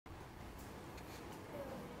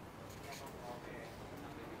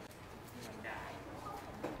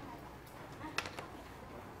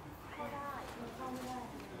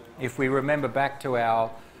If we remember back to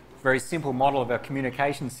our very simple model of our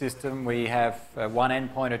communication system, we have one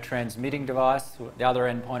endpoint a transmitting device, the other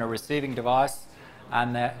endpoint a receiving device,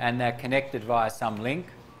 and they're connected via some link.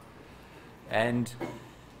 And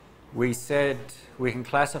we said we can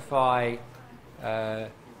classify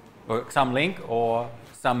some link or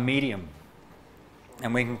some medium.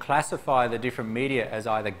 And we can classify the different media as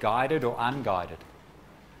either guided or unguided.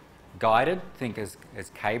 Guided, think as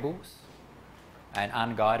cables, and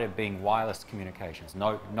unguided being wireless communications,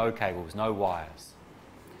 no cables, no wires.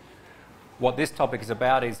 What this topic is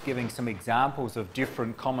about is giving some examples of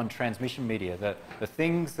different common transmission media, the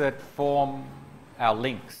things that form our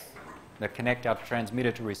links, that connect our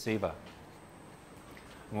transmitter to receiver.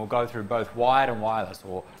 And we'll go through both wired and wireless,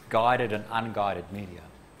 or guided and unguided media.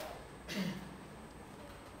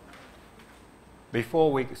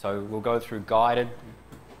 So we'll go through guided,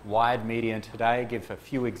 wired media today, give a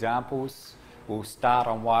few examples. We'll start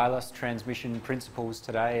on wireless transmission principles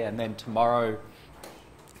today, and then tomorrow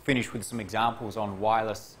finish with some examples on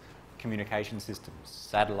wireless communication systems,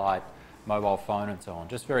 satellite, mobile phone, and so on.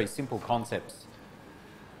 Just very simple concepts.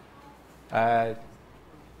 But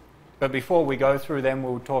before we go through them,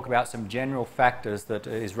 we'll talk about some general factors that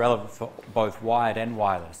is relevant for both wired and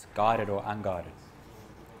wireless, guided or unguided.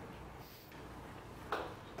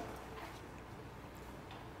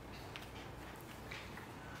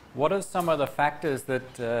 What are some of the factors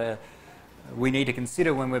that we need to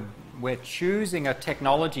consider when we're choosing a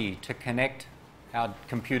technology to connect our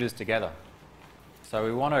computers together? So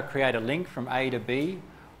we want to create a link from A to B.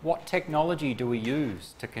 What technology do we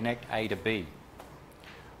use to connect A to B?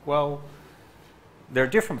 Well, there are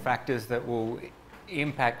different factors that will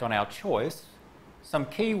impact on our choice. Some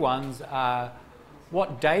key ones are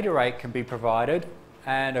what data rate can be provided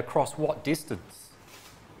and across what distance.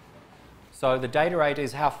 So the data rate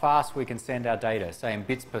is how fast we can send our data, say in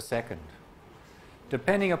bits per second.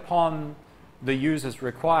 Depending upon the user's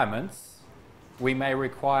requirements, we may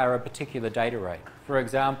require a particular data rate. For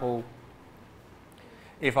example,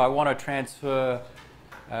 if I want to transfer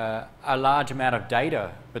a large amount of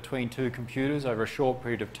data between two computers over a short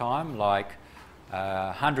period of time, like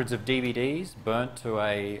hundreds of DVDs burnt to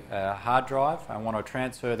a hard drive, I want to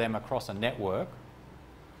transfer them across a network,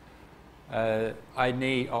 I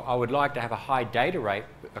would like to have a high data rate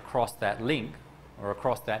across that link or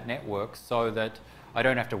across that network so that I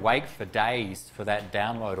don't have to wait for days for that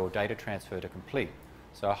download or data transfer to complete.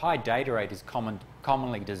 So a high data rate is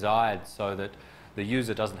commonly desired so that the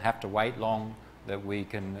user doesn't have to wait long, that we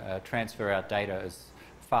can transfer our data as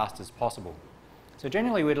fast as possible. So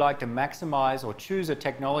generally we'd like to maximize or choose a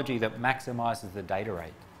technology that maximizes the data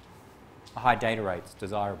rate. A high data rate is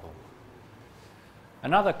desirable.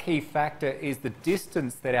 Another key factor is the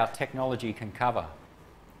distance that our technology can cover.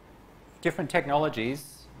 Different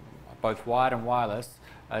technologies, both wired and wireless,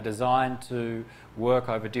 are designed to work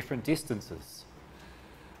over different distances.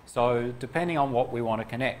 So depending on what we want to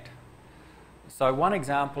connect. So one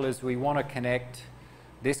example is we want to connect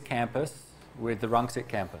this campus with the Rungsik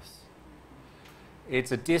campus.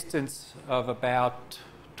 It's a distance of about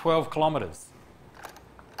 12 kilometres,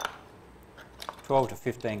 12 to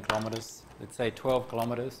 15 kilometres. Let's say 12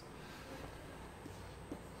 kilometres.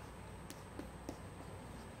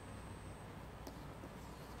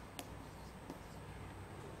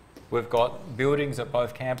 We've got buildings at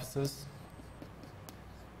both campuses.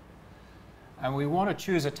 And we want to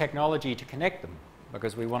choose a technology to connect them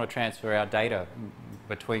because we want to transfer our data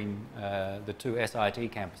between the two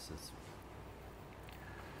SIT campuses.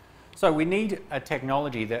 So we need a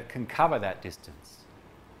technology that can cover that distance.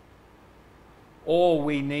 Or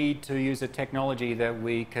we need to use a technology that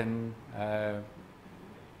we can,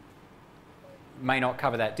 may not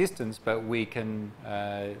cover that distance, but we can,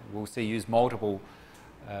 we'll see, use multiple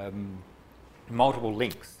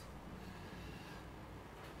links.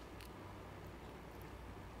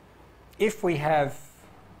 If we have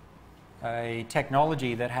a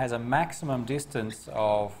technology that has a maximum distance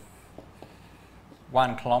of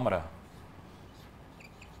 1 kilometre,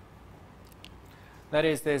 that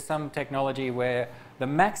is, there's some technology where the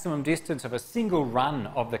maximum distance of a single run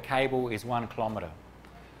of the cable is 1 kilometre.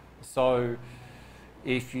 So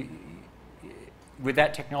with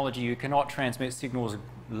that technology, you cannot transmit signals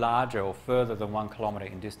larger or further than 1 kilometre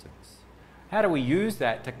in distance. How do we use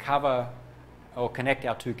that to cover or connect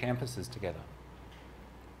our two campuses together?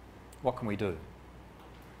 What can we do?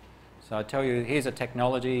 So I tell you, here's a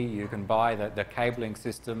technology. You can buy the cabling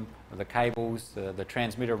system, the cables, the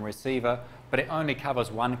transmitter and receiver, but it only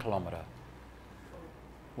covers 1 kilometre.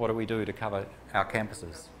 What do we do to cover our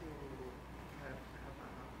campuses?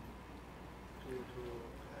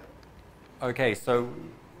 Okay, so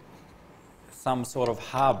some sort of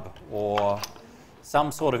hub or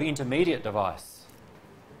some sort of intermediate device.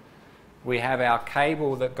 We have our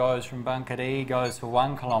cable that goes from bunker D, goes for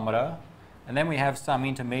 1 kilometre, and then we have some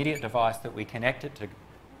intermediate device that we connect it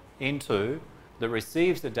into that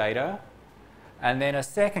receives the data, and then a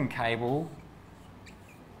second cable,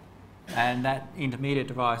 and that intermediate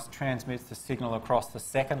device transmits the signal across the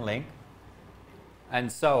second link,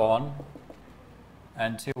 and so on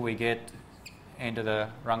until we get into the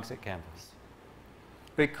Rangsit campus.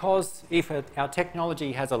 Because if our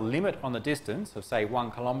technology has a limit on the distance of, say,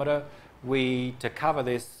 1 kilometre, to cover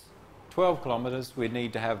this 12 kilometres, we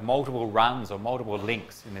need to have multiple runs or multiple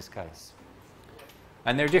links in this case.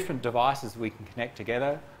 And there are different devices we can connect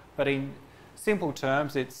together, but in simple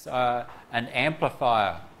terms, it's an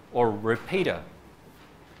amplifier or repeater.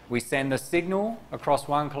 We send the signal across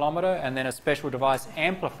 1 kilometre, and then a special device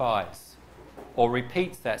amplifies or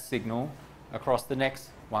repeats that signal across the next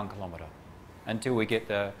 1 kilometre until we get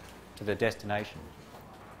to the destination.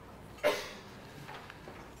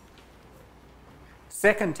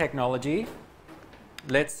 Second technology,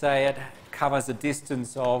 let's say it covers a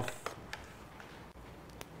distance of,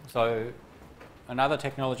 so another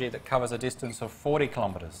technology that covers a distance of 40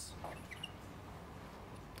 kilometres.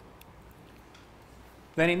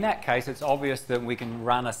 Then in that case, it's obvious that we can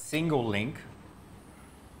run a single link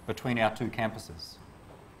between our two campuses.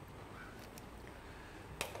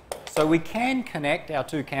 So we can connect our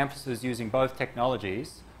two campuses using both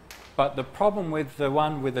technologies, but the problem with the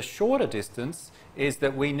one with a shorter distance is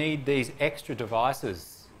that we need these extra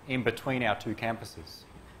devices in between our two campuses,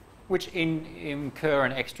 which incur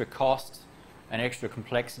an extra cost, an extra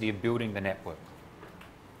complexity of building the network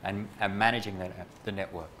and managing the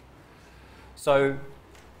network. So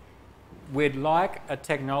we'd like a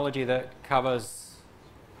technology that covers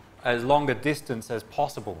as long a distance as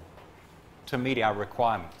possible to meet our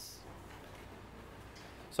requirements.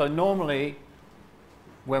 So normally,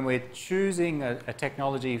 when we're choosing a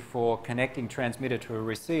technology for connecting transmitter to a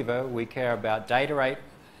receiver, we care about data rate,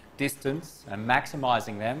 distance, and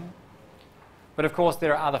maximising them. But of course,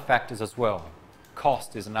 there are other factors as well.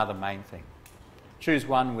 Cost is another main thing. Choose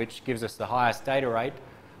one which gives us the highest data rate,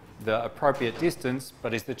 the appropriate distance,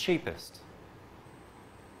 but is the cheapest.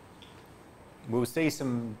 We'll see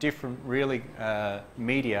some different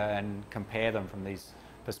media and compare them from these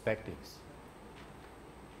perspectives.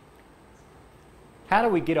 How do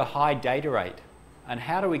we get a high data rate? And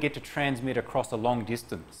how do we get to transmit across a long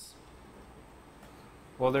distance?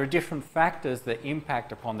 Well, there are different factors that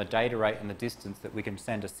impact upon the data rate and the distance that we can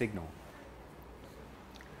send a signal.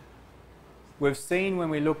 We've seen when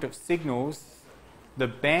we looked at signals, the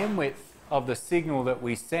bandwidth of the signal that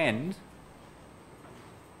we send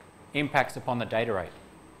impacts upon the data rate.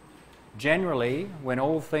 Generally, when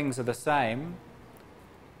all things are the same,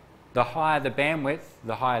 the higher the bandwidth,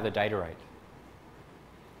 the higher the data rate.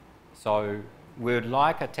 So we would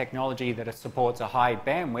like a technology that supports a high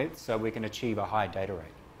bandwidth so we can achieve a high data rate.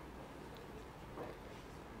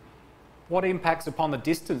 What impacts upon the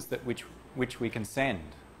distance that which we can send?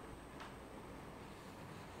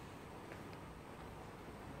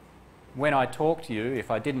 When I talk to you, if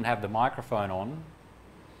I didn't have the microphone on,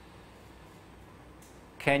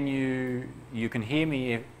 you can hear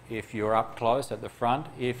me if you're up close at the front.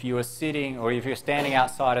 If you are sitting or if you're standing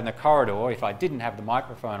outside in the corridor, if I didn't have the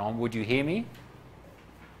microphone on, would you hear me?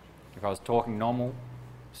 If I was talking normal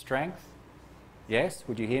strength? Yes?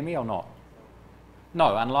 Would you hear me or not?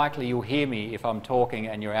 No, unlikely you'll hear me if I'm talking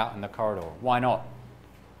and you're out in the corridor. Why not?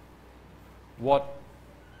 What's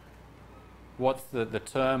the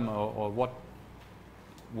term or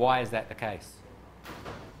why is that the case?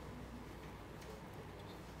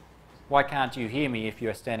 Why can't you hear me if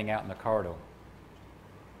you're standing out in the corridor?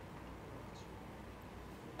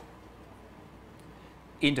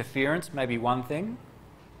 Interference may be one thing.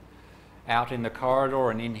 Out in the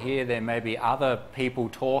corridor and in here there may be other people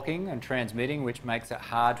talking and transmitting, which makes it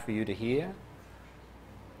hard for you to hear.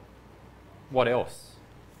 What else?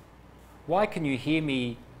 Why can you hear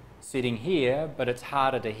me sitting here, but it's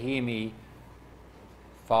harder to hear me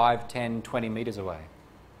 5, 10, 20 metres away?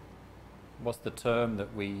 What's the term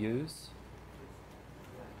that we use?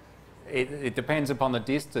 It depends upon the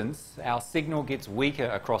distance. Our signal gets weaker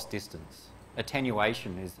across distance.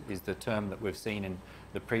 Attenuation is the term that we've seen in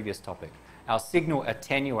the previous topic. Our signal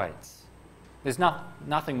attenuates. There's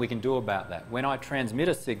nothing we can do about that. When I transmit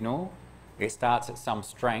a signal, it starts at some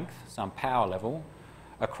strength, some power level.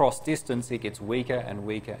 Across distance, it gets weaker and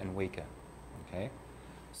weaker and weaker. Okay?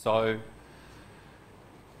 So,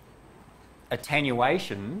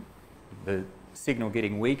 attenuation, the signal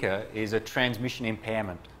getting weaker, is a transmission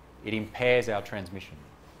impairment. It impairs our transmission.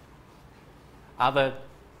 Other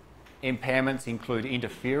impairments include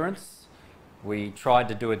interference. We tried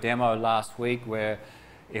to do a demo last week where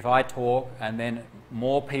if I talk and then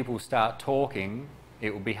more people start talking,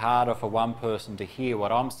 it will be harder for one person to hear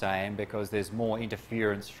what I'm saying because there's more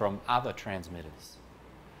interference from other transmitters.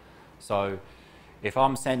 So if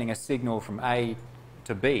I'm sending a signal from A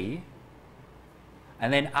to B,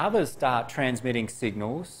 and then others start transmitting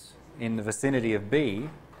signals in the vicinity of B,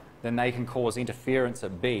 then they can cause interference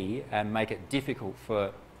at B and make it difficult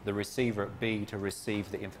for the receiver at B to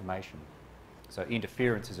receive the information. So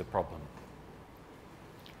interference is a problem.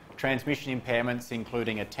 Transmission impairments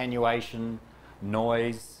including attenuation,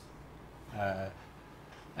 noise,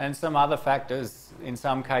 and some other factors. In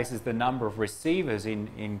some cases, the number of receivers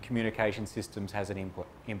in communication systems has an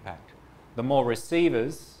impact. The more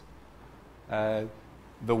receivers, the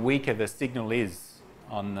weaker the signal is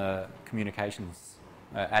on the communications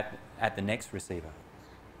at the next receiver.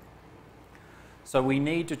 So we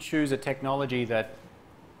need to choose a technology that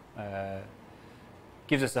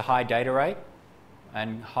gives us a high data rate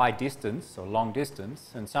and high distance or long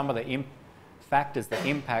distance, and some of the factors that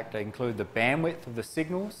impact include the bandwidth of the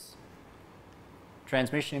signals,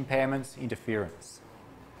 transmission impairments, interference.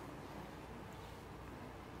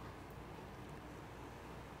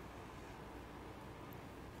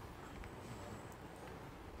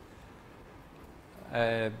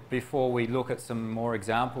 Before we look at some more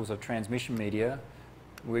examples of transmission media,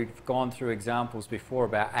 we've gone through examples before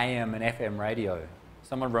about AM and FM radio.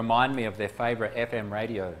 Someone remind me of their favourite FM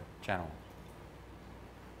radio channel.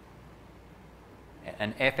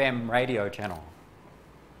 An FM radio channel.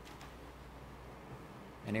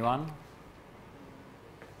 Anyone?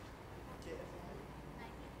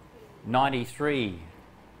 93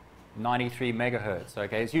 megahertz.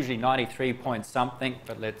 Okay, it's usually 93 point something,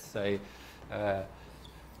 but let's say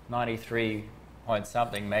 93 point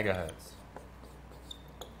something megahertz.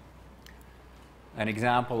 An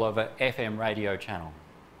example of an FM radio channel.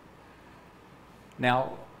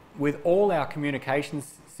 Now, with all our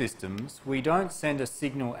communications systems, we don't send a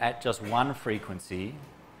signal at just one frequency,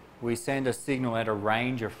 we send a signal at a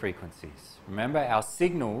range of frequencies. Remember, our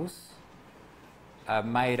signals are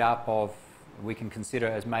made up of, we can consider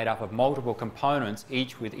as made up of multiple components,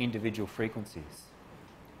 each with individual frequencies.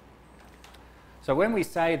 So when we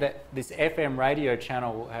say that this FM radio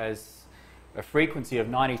channel has a frequency of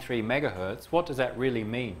 93 megahertz, what does that really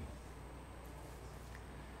mean?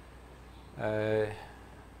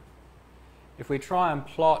 If we try and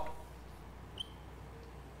plot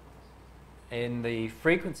in the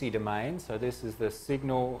frequency domain, so this is the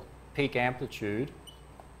signal peak amplitude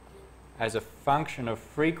as a function of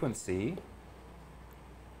frequency,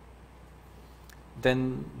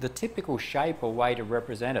 then the typical shape or way to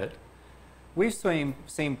represent it, we've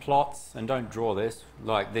seen plots, and don't draw this,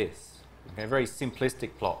 like this. Okay, very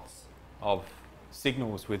simplistic plots of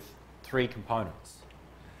signals with three components.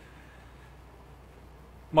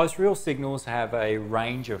 Most real signals have a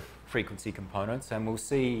range of frequency components, and we'll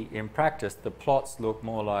see in practice the plots look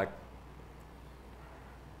more like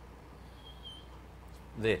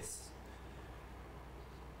this.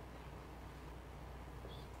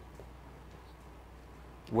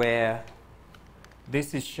 Where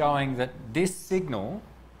this is showing that this signal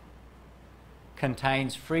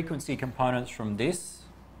contains frequency components from this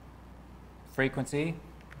frequency,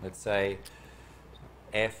 let's say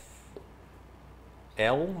FL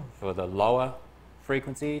for the lower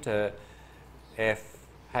frequency to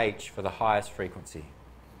FH for the highest frequency.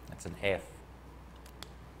 That's an F.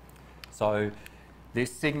 So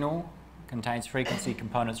this signal contains frequency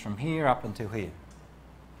components from here up until here.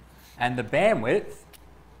 And the bandwidth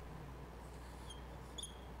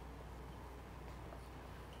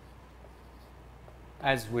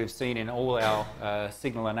as we've seen in all our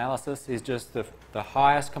signal analysis, is just the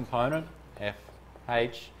highest component,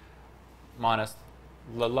 FH, minus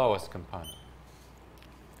the lowest component.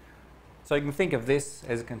 So you can think of this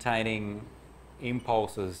as containing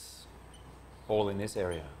impulses all in this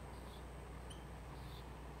area.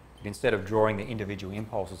 Instead of drawing the individual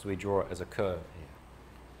impulses, we draw it as a curve here.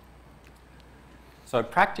 So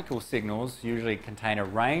practical signals usually contain a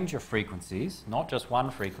range of frequencies, not just one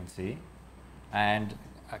frequency, and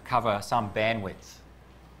cover some bandwidth.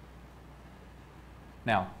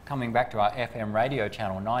 Now, coming back to our FM radio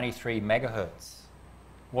channel, 93 megahertz.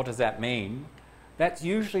 What does that mean? That's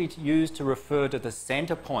usually used to refer to the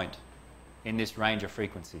center point in this range of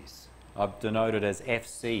frequencies. I've denoted as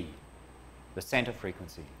FC, the center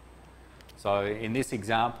frequency. So in this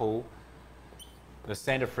example, the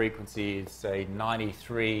center frequency is, say,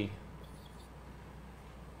 93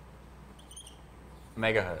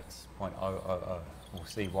 megahertz, 0.000. We'll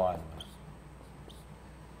see why in a minute.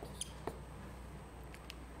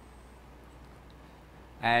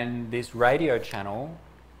 And this radio channel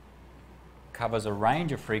covers a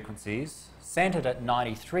range of frequencies centered at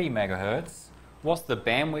 93 megahertz. What's the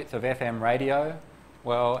bandwidth of FM radio?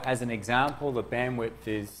 Well, as an example, the bandwidth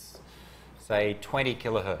is, say, 20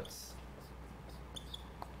 kilohertz.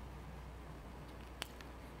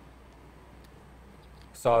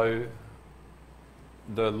 So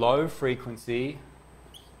the low frequency,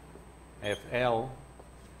 FL,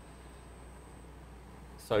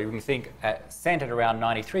 so you can think centered around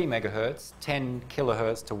 93 megahertz, 10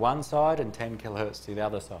 kilohertz to one side and 10 kilohertz to the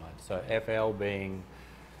other side. So FL being,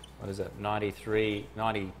 what is it,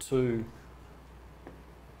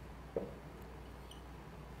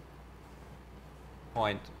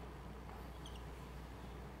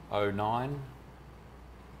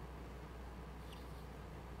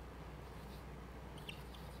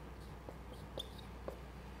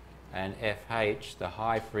 and FH, the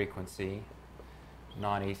high frequency,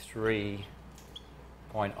 93.01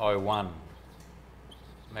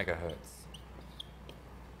 megahertz.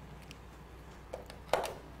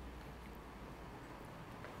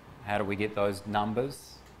 How do we get those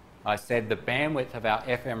numbers? I said the bandwidth of our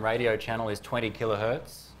FM radio channel is 20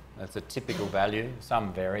 kilohertz. That's a typical value.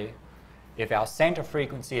 Some vary. If our center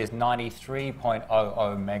frequency is 93.00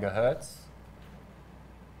 megahertz,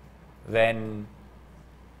 then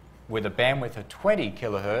with a bandwidth of 20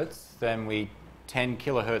 kilohertz, then we 10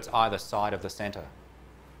 kilohertz either side of the center.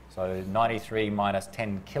 So 93 minus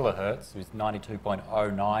 10 kilohertz is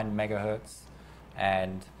 92.09 megahertz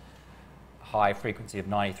and high frequency of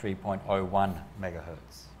 93.01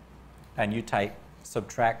 megahertz. And you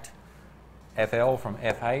subtract FL from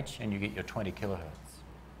FH and you get your 20 kilohertz.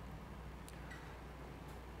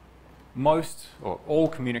 Most or all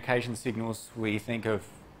communication signals we think of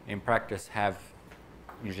in practice have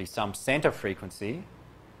usually some center frequency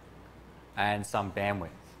and some bandwidth.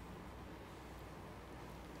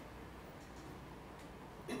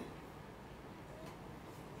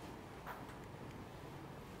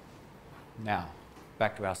 Now,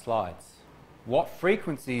 back to our slides. What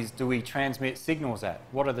frequencies do we transmit signals at?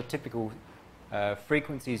 What are the typical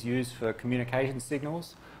frequencies used for communication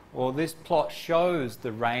signals? Well, this plot shows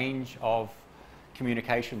the range of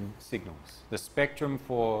communication signals, the spectrum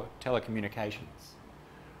for telecommunications,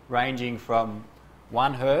 ranging from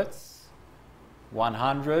 1 hertz,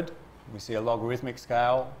 100, we see a logarithmic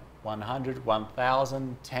scale, 100,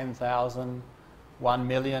 1,000, 10,000, 1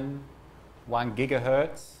 million, 1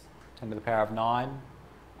 gigahertz, 10 to the power of 9,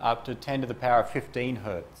 up to 10 to the power of 15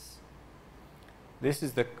 hertz. This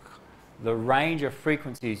is the range of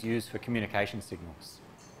frequencies used for communication signals,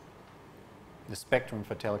 the spectrum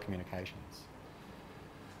for telecommunications.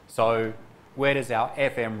 So where does our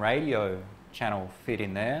FM radio channel fit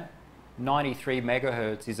in there? 93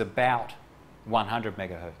 megahertz is about 100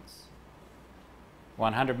 megahertz.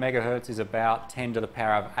 100 megahertz is about 10 to the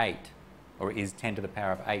power of 8, or is 10 to the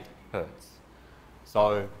power of 8 hertz.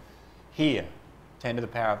 So here, 10 to the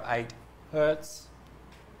power of 8 hertz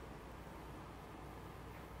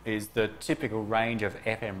is the typical range of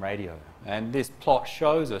FM radio. And this plot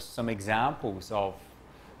shows us some examples of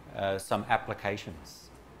some applications.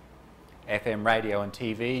 FM radio and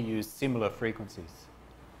TV use similar frequencies.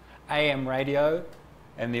 AM radio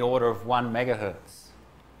in the order of 1 megahertz,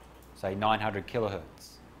 say 900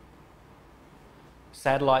 kilohertz.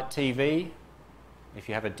 Satellite TV, if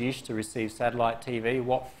you have a dish to receive satellite TV,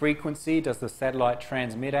 what frequency does the satellite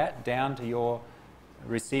transmit at down to your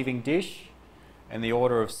receiving dish? In the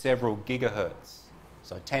order of several gigahertz.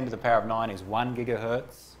 So 10 to the power of 9 is 1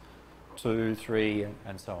 gigahertz, 2, 3,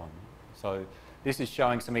 and so on. So this is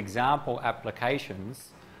showing some example applications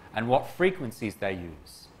and what frequencies they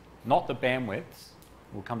use. Not the bandwidths,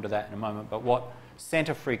 we'll come to that in a moment, but what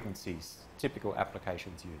center frequencies typical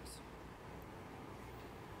applications use.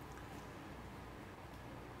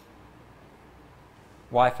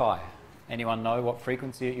 Wi-Fi. Anyone know what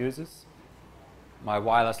frequency it uses? My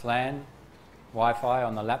wireless LAN Wi-Fi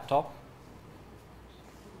on the laptop.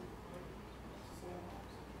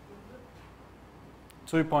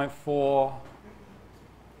 2.4,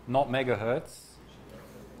 not megahertz,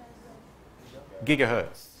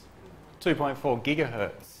 gigahertz. 2.4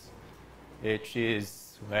 gigahertz, which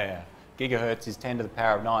is where? Gigahertz is 10 to the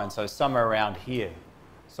power of 9, so somewhere around here.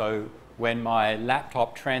 So when my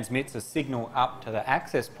laptop transmits a signal up to the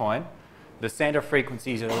access point, the center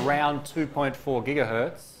frequency is around 2.4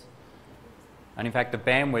 gigahertz. And in fact, the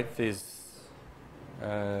bandwidth is,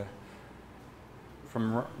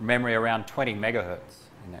 from memory, around 20 megahertz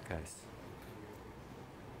in that case.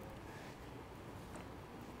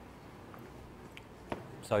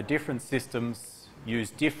 So different systems use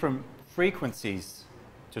different frequencies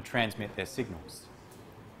to transmit their signals.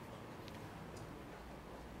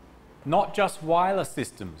 Not just wireless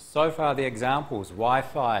systems. So far the examples,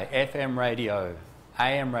 Wi-Fi, FM radio,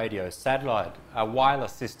 AM radio, satellite, are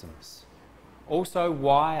wireless systems. Also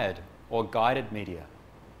wired or guided media.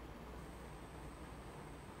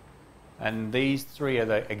 And these three are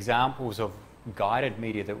the examples of guided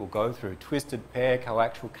media that we'll go through: twisted pair,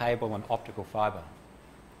 coaxial cable, and optical fibre.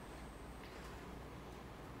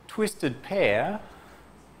 Twisted pair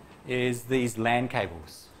is these LAN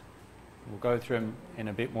cables. We'll go through them in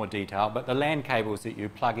a bit more detail, but the LAN cables that you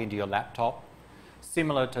plug into your laptop,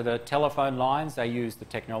 similar to the telephone lines, they use the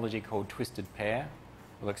technology called twisted pair.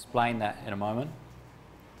 We'll explain that in a moment.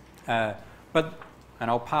 And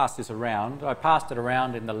I'll pass this around. I passed it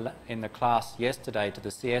around in the class yesterday to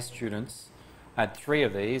the CS students. I had 3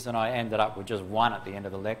 of these, and I ended up with just 1 at the end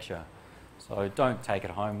of the lecture. So don't take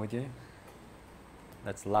it home with you.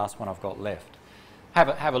 That's the last one I've got left.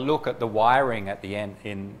 Have a look at the wiring at the end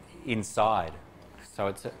inside.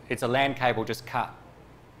 So it's a LAN cable just cut,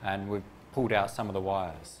 and we've pulled out some of the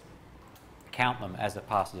wires. Count them as it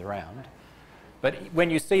passes around. But when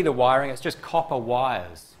you see the wiring, it's just copper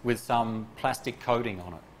wires with some plastic coating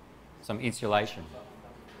on it, some insulation.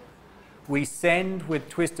 We send, with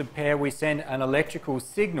twisted pair, we send an electrical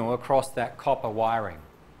signal across that copper wiring.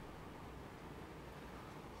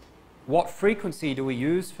 What frequency do we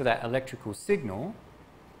use for that electrical signal?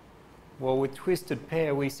 Well, with twisted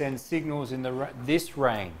pair, we send signals in this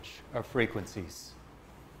range of frequencies,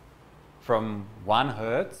 from 1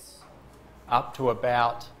 hertz up to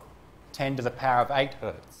about 10 to the power of 8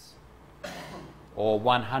 hertz, or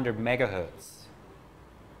 100 megahertz.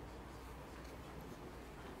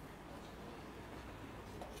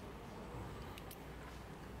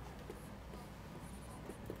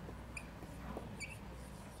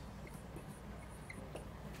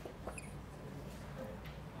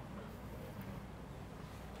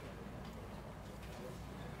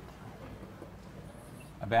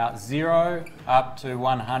 About 0 up to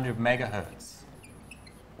 100 megahertz.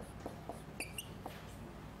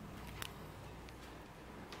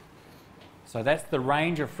 So that's the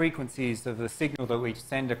range of frequencies of the signal that we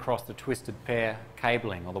send across the twisted pair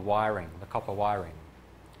cabling, or the wiring, the copper wiring.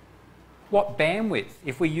 What bandwidth,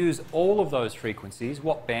 if we use all of those frequencies,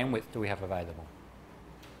 what bandwidth do we have available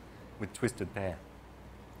with twisted pair?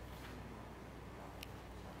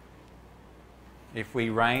 If we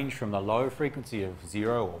range from the low frequency of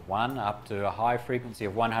 0 or 1 up to a high frequency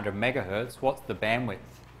of 100 megahertz, what's the bandwidth?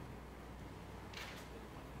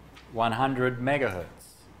 100 megahertz.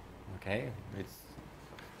 Okay, it's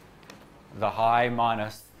the high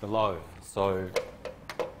minus the low. So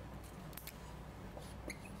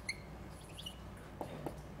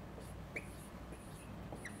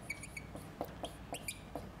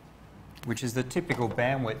which is the typical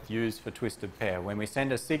bandwidth used for twisted pair. When we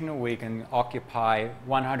send a signal, we can occupy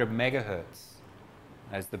 100 megahertz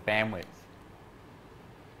as the bandwidth.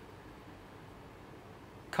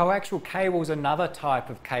 Coaxial cable is another type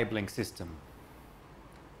of cabling system.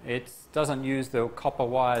 It doesn't use the copper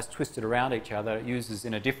wires twisted around each other. It uses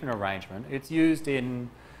in a different arrangement. It's used in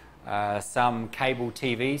some cable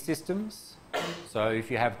TV systems. So if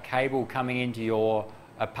you have cable coming into your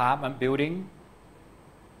apartment building,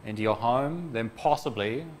 into your home, then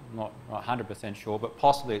possibly, not 100% sure, but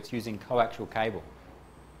possibly it's using coaxial cable.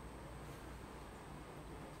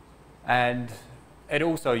 And it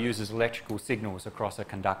also uses electrical signals across a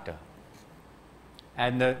conductor.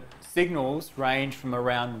 And the signals range from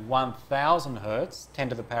around 1000 hertz, 10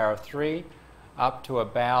 to the power of 3, up to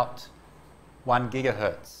about 1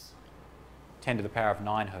 gigahertz, 10 to the power of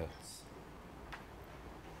 9 hertz.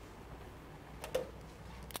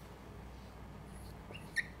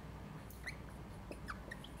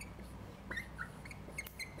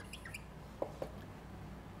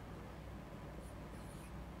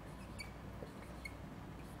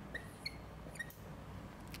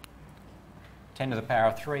 Ten to the power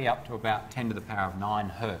of 3 up to about 10 to the power of 9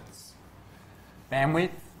 hertz. Bandwidth.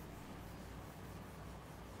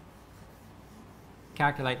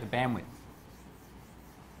 Calculate the bandwidth.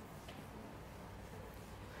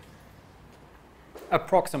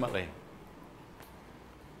 Approximately.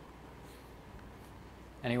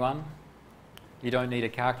 Anyone? You don't need a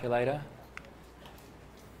calculator?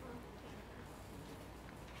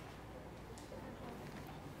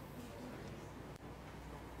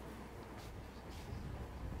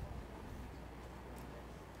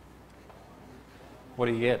 What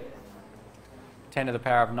do you get? 10 to the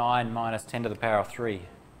power of 9 minus 10 to the power of 3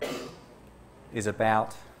 is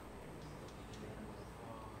about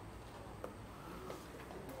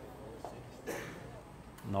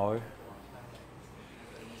no.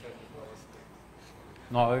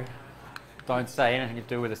 don't say anything to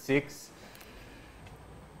do with a 6.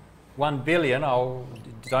 1 billion,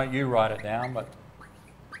 don't you write it down, but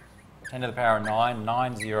 10 to the power of 9,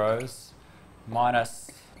 9 zeros,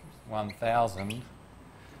 minus 1,000.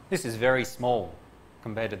 This is very small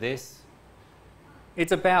compared to this.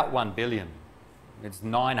 It's about 1 billion. It's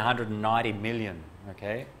 990 million,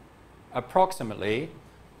 okay? Approximately,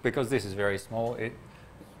 because this is very small, it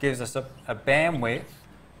gives us a bandwidth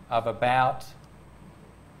of about,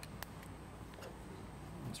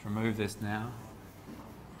 let's remove this now,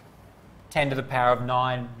 10 to the power of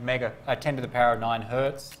 9 10 to the power of 9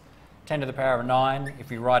 hertz. 10 to the power of 9, if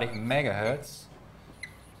we write it in megahertz,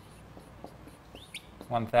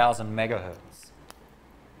 1,000 megahertz.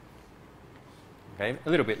 Okay, a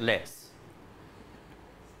little bit less.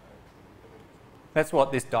 That's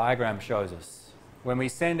what this diagram shows us. When we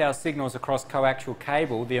send our signals across coaxial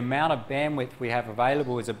cable, the amount of bandwidth we have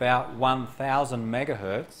available is about 1,000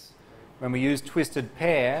 megahertz. When we use twisted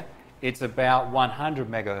pair, it's about 100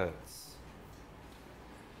 megahertz.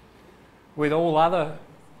 With all other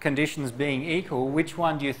conditions being equal, which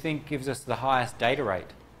one do you think gives us the highest data rate?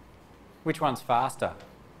 Which one's faster?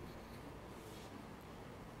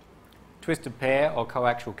 Twisted pair or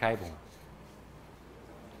coaxial cable?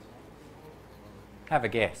 Have a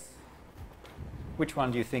guess. Which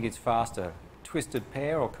one do you think is faster? Twisted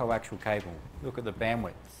pair or coaxial cable? Look at the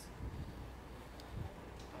bandwidths.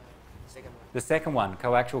 Second one. The second one,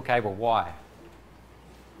 coaxial cable. Why?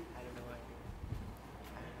 I don't know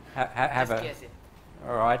why. Have Just a. guess it.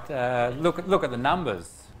 All right. Look at the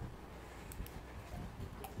numbers.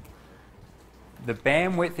 The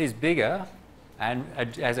bandwidth is bigger, and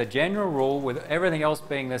as a general rule, with everything else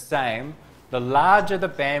being the same, the larger the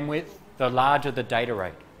bandwidth, the larger the data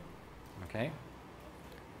rate. Okay.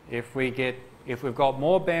 If we've got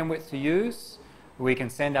more bandwidth to use, we can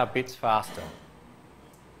send our bits faster.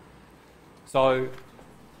 So,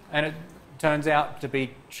 and it turns out to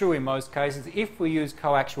be true in most cases. If we use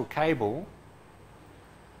coaxial cable,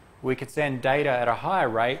 we could send data at a higher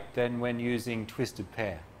rate than when using twisted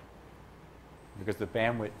pair, because the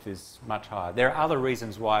bandwidth is much higher. There are other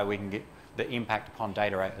reasons why we can get the impact upon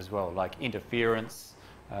data rate as well, like interference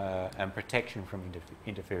and protection from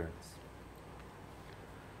interference.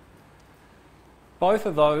 Both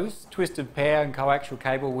of those, twisted pair and coaxial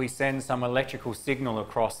cable, we send some electrical signal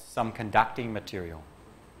across some conducting material,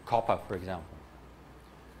 copper, for example.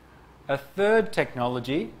 A third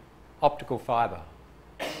technology, optical fibre.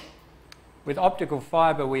 With optical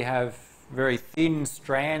fibre, we have very thin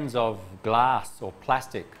strands of glass or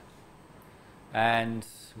plastic, and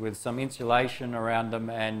with some insulation around them,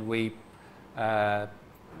 and we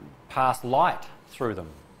pass light through them.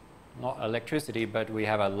 Not electricity, but we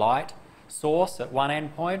have a light source at one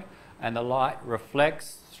endpoint, and the light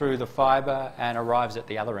reflects through the fibre and arrives at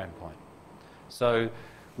the other endpoint. So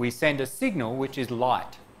we send a signal which is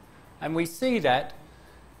light, and we see that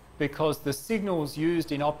because the signals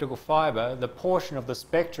used in optical fibre, the portion of the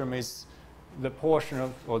spectrum is the portion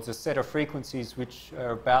of, or it's a set of frequencies which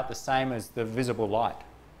are about the same as the visible light,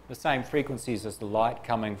 the same frequencies as the light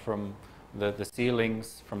coming from the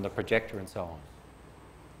ceilings, from the projector and so on.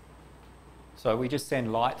 So we just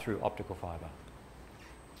send light through optical fibre.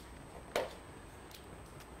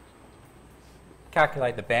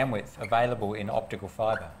 Calculate the bandwidth available in optical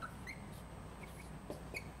fibre.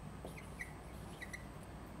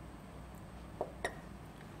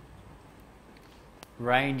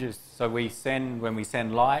 Ranges, so when we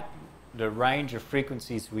send light, the range of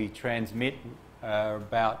frequencies we transmit are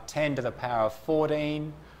about 10 to the power of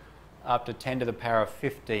 14 up to 10 to the power of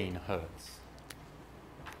 15 hertz.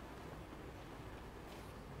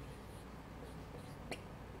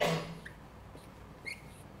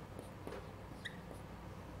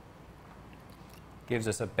 Gives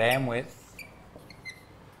us a bandwidth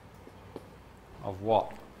of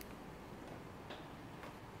what?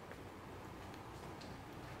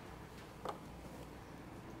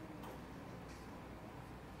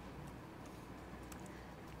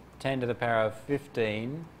 Ten to the power of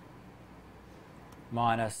 15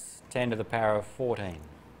 minus 10 to the power of 14.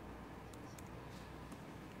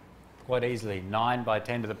 Quite easily, 9 by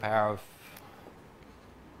 10 to the power of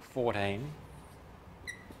 14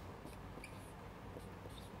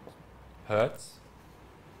 hertz.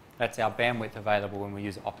 That's our bandwidth available when we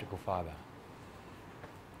use optical fibre.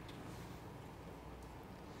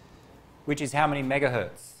 Which is how many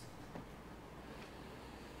megahertz?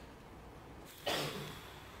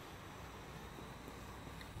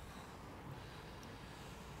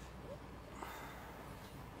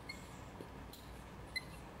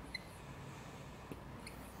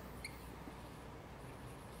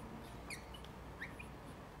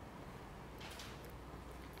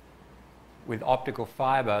 with optical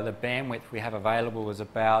fiber, the bandwidth we have available is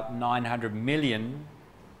about 900 million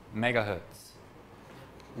megahertz.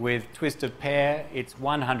 With twisted pair, it's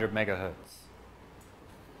 100 megahertz.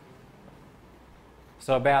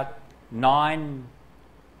 So about 9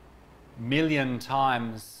 million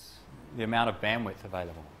times the amount of bandwidth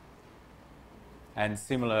available. And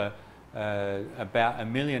similar, about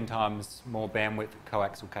 1 million times more bandwidth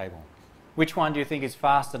coaxial cable. Which one do you think is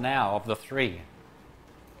faster now of the three?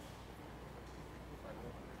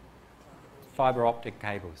 Fiber optic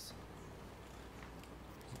cables.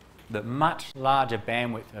 The much larger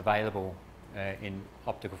bandwidth available in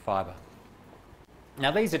optical fiber.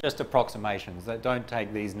 Now these are just approximations. Don't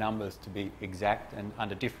take these numbers to be exact, and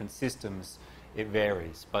under different systems it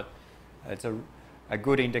varies. But it's a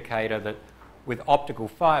good indicator that with optical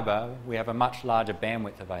fiber we have a much larger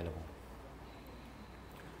bandwidth available.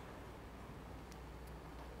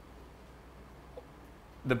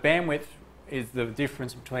 The bandwidth is the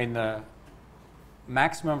difference between the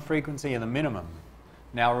maximum frequency and the minimum.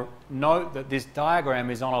 Now note that this diagram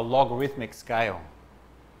is on a logarithmic scale.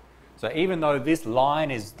 So even though this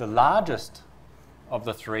line is the largest of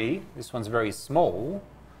the three, this one's very small,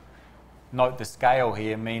 note the scale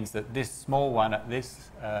here means that this small one at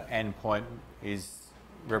this endpoint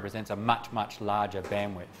represents a much, much larger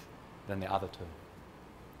bandwidth than the other two.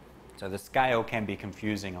 So the scale can be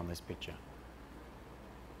confusing on this picture.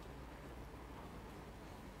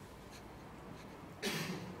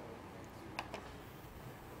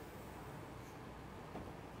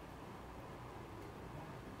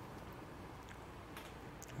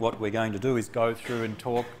 What we're going to do is go through and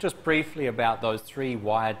talk just briefly about those three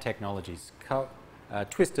wired technologies: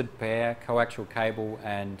 twisted pair, coaxial cable,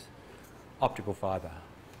 and optical fiber.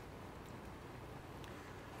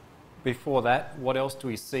 Before that, what else do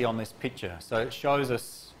we see on this picture? So it shows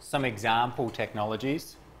us some example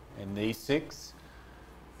technologies in these six,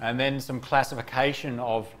 and then some classification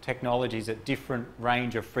of technologies at different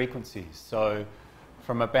range of frequencies. So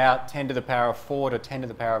from about 10 to the power of 4 to 10 to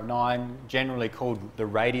the power of 9, generally called the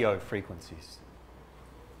radio frequencies.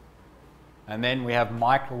 And then we have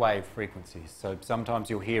microwave frequencies. So sometimes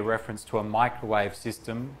you'll hear reference to a microwave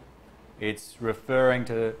system. It's referring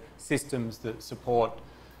to systems that support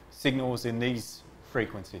signals in these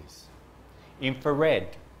frequencies.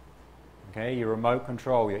 Infrared, okay, your remote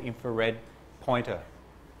control, your infrared pointer.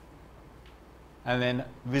 And then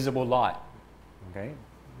visible light, okay,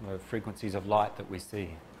 the frequencies of light that we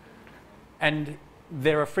see. And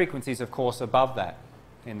there are frequencies, of course, above that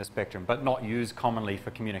in the spectrum, but not used commonly for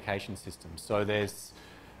communication systems. So there's,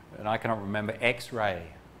 and I cannot remember, X-ray,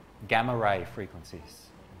 gamma ray frequencies,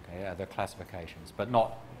 okay, are the classifications, but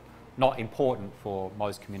not important for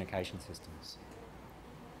most communication systems.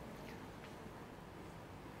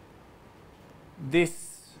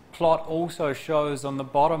 This plot also shows on the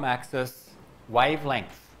bottom axis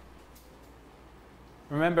wavelength.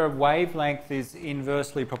 Remember, wavelength is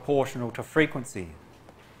inversely proportional to frequency.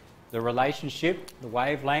 The relationship, the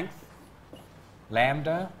wavelength,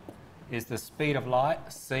 lambda, is the speed of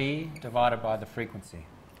light, c, divided by the frequency.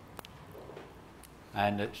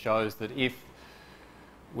 And it shows that if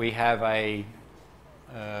we have a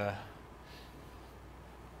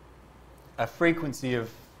frequency of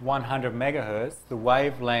 100 megahertz, the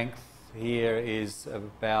wavelength here is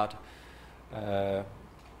about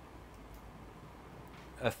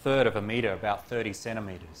a third of a metre, about 30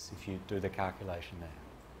 centimetres, if you do the calculation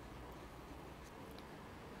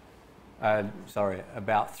there.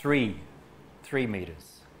 About 3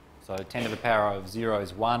 metres. So 10 to the power of 0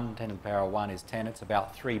 is 1, 10 to the power of 1 is 10. It's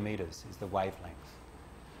about 3 metres is the wavelength.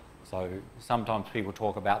 So sometimes people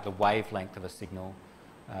talk about the wavelength of a signal,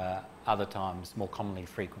 other times more commonly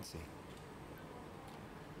frequency.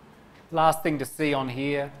 Last thing to see on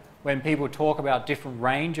here, when people talk about different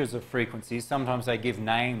ranges of frequencies, sometimes they give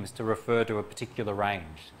names to refer to a particular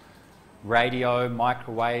range. Radio,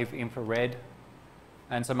 microwave, infrared,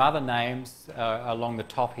 and some other names along the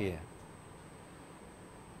top here.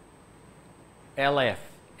 LF,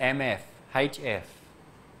 MF, HF.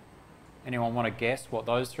 Anyone want to guess what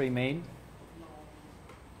those three mean?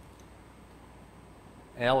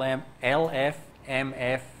 LF,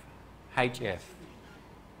 MF, HF.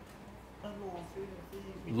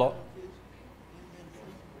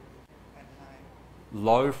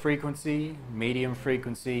 Low frequency, medium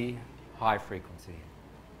frequency, high frequency.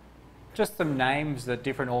 Just some names that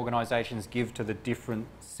different organisations give to the different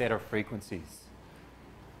set of frequencies.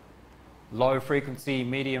 Low frequency,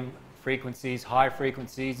 medium frequencies, high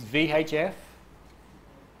frequencies. VHF,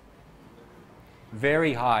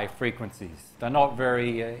 very high frequencies. They're not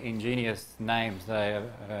very ingenious names. They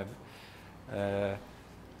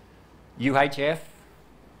UHF,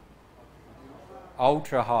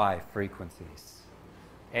 ultra high frequencies.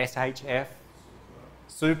 SHF,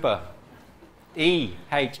 super.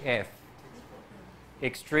 EHF,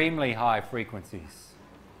 extremely high frequencies.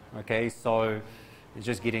 Okay, so it's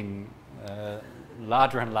just getting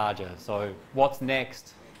larger and larger. So what's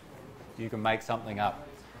next? You can make something up.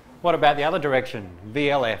 What about the other direction?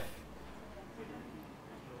 VLF,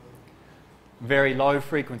 very low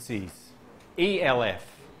frequencies. ELF,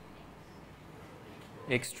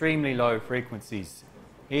 extremely low frequencies.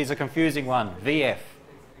 Here's a confusing one, VF,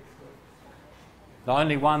 the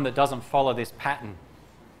only one that doesn't follow this pattern.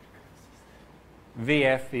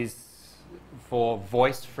 VF is for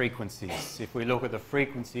voice frequencies. If we look at the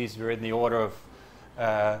frequencies, we're in the order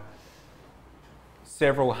of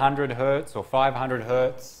several hundred hertz or 500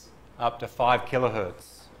 hertz up to 5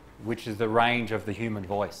 kilohertz, which is the range of the human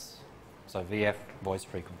voice. So VF, voice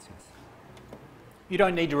frequencies. You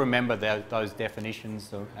don't need to remember those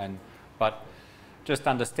definitions, but just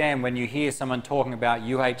understand when you hear someone talking about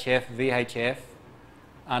UHF, VHF,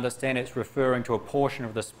 understand it's referring to a portion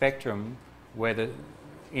of the spectrum where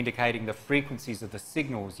indicating the frequencies of the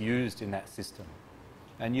signals used in that system.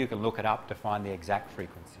 And you can look it up to find the exact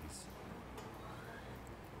frequencies.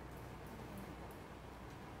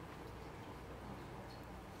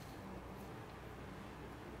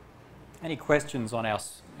 Any questions on our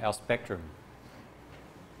spectrum?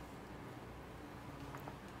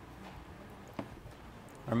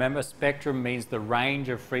 Remember, spectrum means the range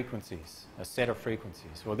of frequencies, a set of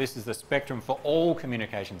frequencies. Well, this is the spectrum for all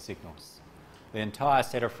communication signals, the entire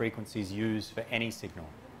set of frequencies used for any signal.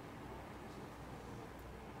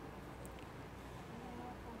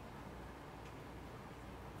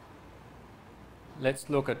 Let's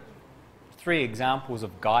look at 3 examples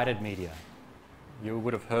of guided media. You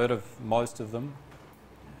would have heard of most of them.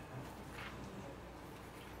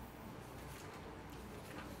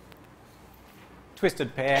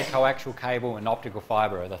 Twisted pair, coaxial cable and optical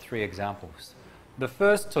fibre are the 3 examples. The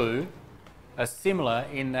first 2 are similar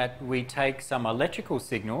in that we take some electrical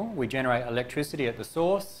signal, we generate electricity at the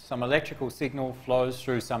source, some electrical signal flows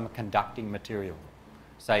through some conducting material,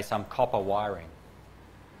 say some copper wiring.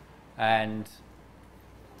 And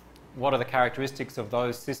what are the characteristics of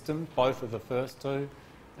those systems, both of the first 2?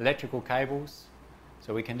 Electrical cables.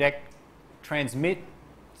 So we transmit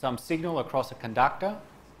some signal across a conductor.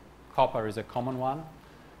 Copper is a common one.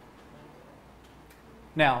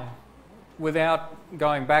 Now, without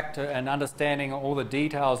going back to and understanding all the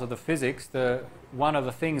details of the physics, one of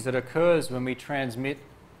the things that occurs when we transmit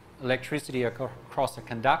electricity across a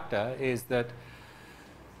conductor is that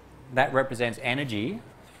represents energy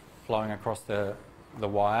flowing across the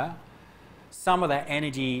wire. Some of that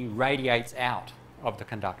energy radiates out of the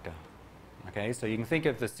conductor. Okay, so you can think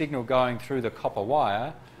of the signal going through the copper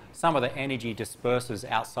wire. Some of the energy disperses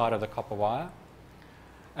outside of the copper wire.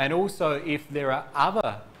 And also, if there are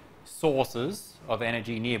other sources of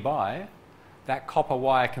energy nearby, that copper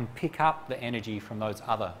wire can pick up the energy from those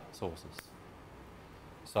other sources.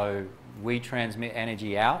 So we transmit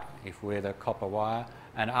energy out if we're the copper wire,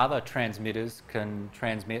 and other transmitters can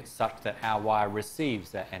transmit such that our wire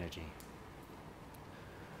receives that energy.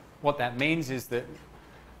 What that means is that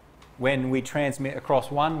when we transmit across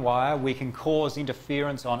one wire, we can cause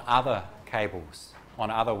interference on other cables, on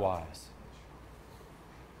other wires.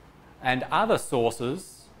 And other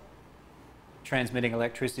sources transmitting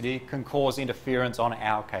electricity can cause interference on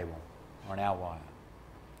our cable, on our wire.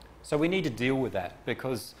 So we need to deal with that,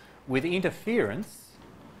 because with interference,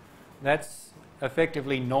 that's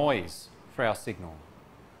effectively noise for our signal.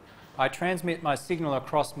 I transmit my signal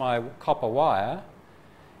across my copper wire.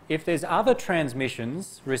 If there's other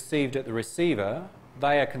transmissions received at the receiver,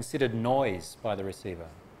 they are considered noise by the receiver.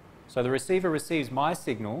 So the receiver receives my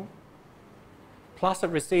signal, plus it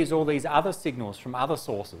receives all these other signals from other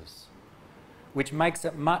sources, which makes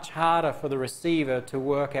it much harder for the receiver to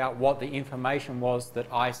work out what the information was that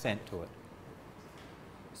I sent to it.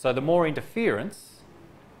 So the more interference,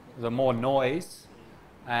 the more noise,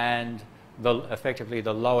 and effectively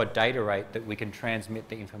the lower data rate that we can transmit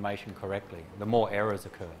the information correctly, the more errors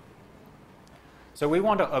occur. So we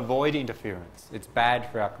want to avoid interference. It's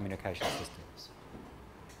bad for our communication systems.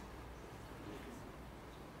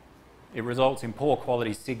 It results in poor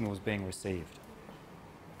quality signals being received.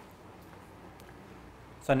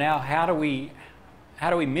 So now how do we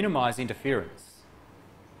minimize interference?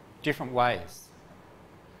 Different ways.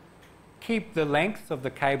 Keep the length of the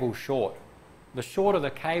cable short. The shorter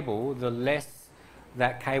the cable, the less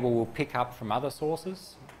that cable will pick up from other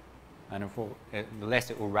sources, and the less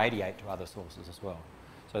it will radiate to other sources as well.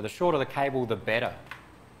 So the shorter the cable, the better.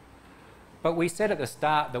 But we said at the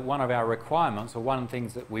start that one of our requirements, or one of the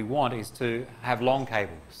things that we want, is to have long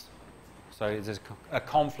cables. So there's a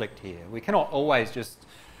conflict here. We cannot always just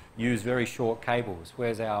use very short cables.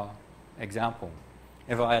 Where's our example?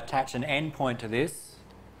 If I attach an endpoint to this,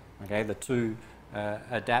 okay, the two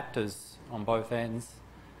adapters on both ends,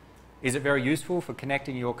 is it very useful for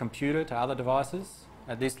connecting your computer to other devices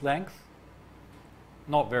at this length?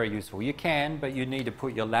 Not very useful. You can, but you need to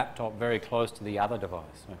put your laptop very close to the other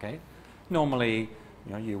device, okay? Normally,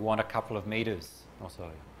 you want a couple of meters or so.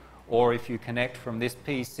 Or if you connect from this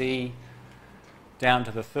PC down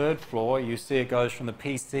to the third floor, you see it goes from the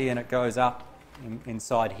PC and it goes up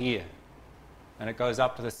inside here. And it goes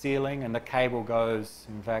up to the ceiling, and the cable goes,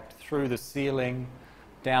 in fact, through the ceiling,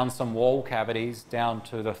 down some wall cavities, down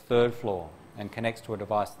to the third floor, and connects to a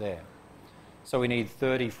device there. So we need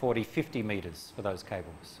 30, 40, 50 meters for those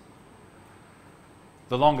cables.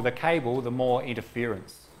 The longer the cable, the more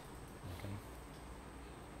interference. Okay.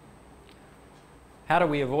 How do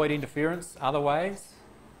we avoid interference? Other ways?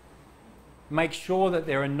 Make sure that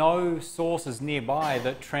there are no sources nearby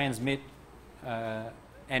that transmit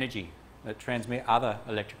energy, that transmit other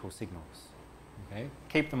electrical signals. Okay?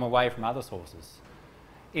 Keep them away from other sources.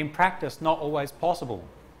 In practice, not always possible.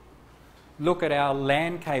 Look at our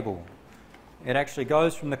LAN cable. It actually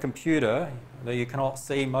goes from the computer that you cannot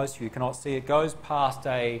see, most of you cannot see. It goes past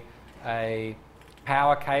a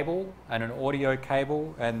power cable and an audio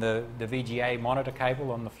cable and the VGA monitor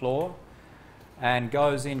cable on the floor, and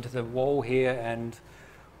goes into the wall here, and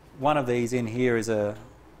one of these in here is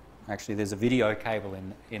actually there's a video cable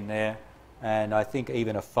in there, and I think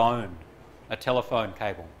even a telephone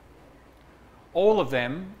cable. All of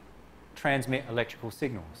them transmit electrical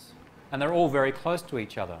signals, and they're all very close to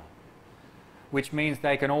each other, which means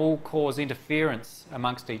they can all cause interference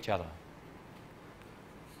amongst each other.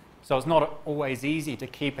 So it's not always easy to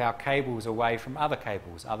keep our cables away from other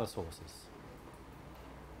cables, other sources.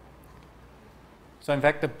 So in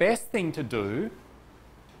fact, the best thing to do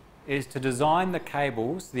is to design the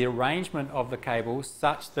cables, the arrangement of the cables,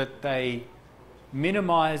 such that they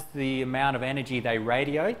minimize the amount of energy they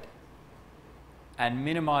radiate and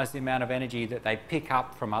minimize the amount of energy that they pick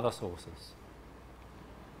up from other sources.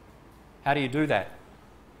 How do you do that?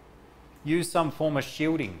 Use some form of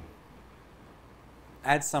shielding.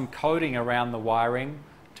 Add some coating around the wiring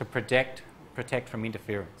to protect from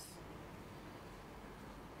interference.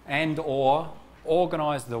 And or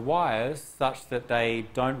organise the wires such that they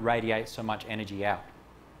don't radiate so much energy out.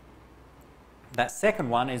 That second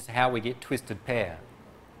one is how we get twisted pair.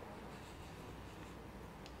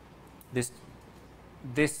 This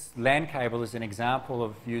LAN cable is an example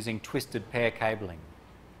of using twisted pair cabling.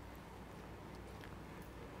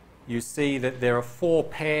 You see that there are 4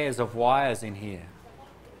 pairs of wires in here.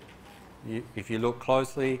 If you look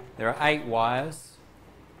closely, there are 8 wires.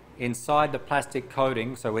 Inside the plastic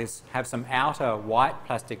coating, so we have some outer white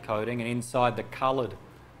plastic coating, and inside the coloured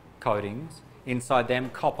coatings, inside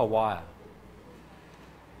them copper wire.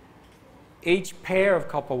 Each pair of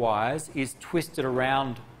copper wires is twisted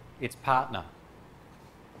around its partner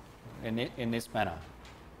in this manner.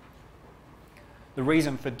 The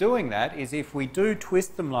reason for doing that is if we do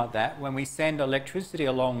twist them like that, when we send electricity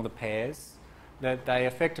along the pairs, that they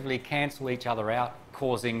effectively cancel each other out,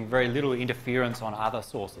 causing very little interference on other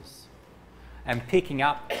sources and picking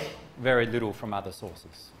up very little from other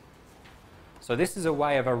sources. So this is a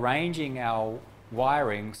way of arranging our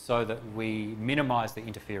wiring so that we minimise the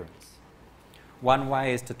interference. One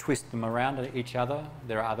way is to twist them around each other.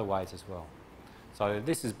 There are other ways as well. So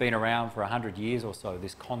this has been around for 100 years or so,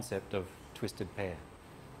 this concept of twisted pair.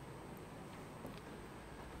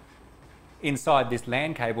 Inside this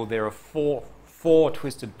LAN cable there are four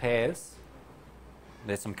twisted pairs.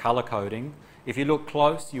 There's some colour coding. If you look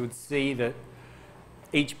close, you would see that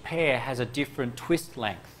each pair has a different twist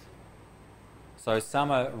length. So some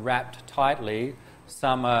are wrapped tightly,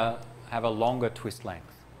 some have a longer twist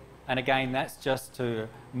length. And again, that's just to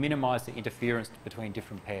minimise the interference between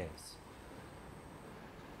different pairs.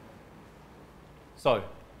 So,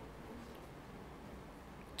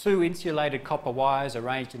 2 insulated copper wires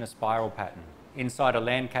arranged in a spiral pattern. Inside a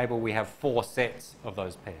LAN cable, we have 4 sets of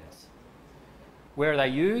those pairs. Where are they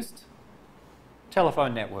used?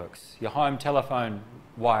 Telephone networks. Your home telephone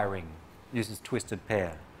wiring uses twisted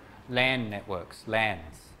pair. LAN networks,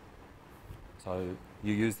 LANs. So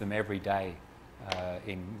you use them every day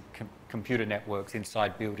in computer networks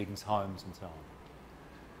inside buildings, homes, and so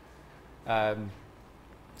on.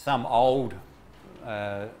 Some old,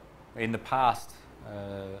 in the past,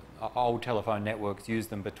 old telephone networks used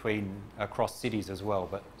them across cities as well,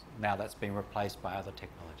 but now that's been replaced by other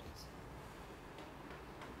technologies.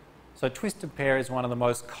 So twisted pair is one of the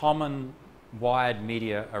most common wired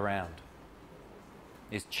media around.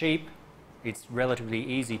 It's cheap, it's relatively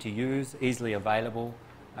easy to use, easily available,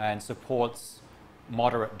 and supports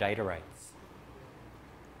moderate data rates.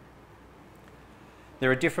 There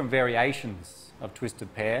are different variations of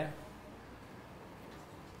twisted pair.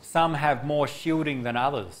 Some have more shielding than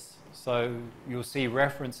others. So you'll see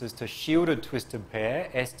references to shielded twisted pair,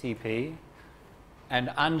 STP,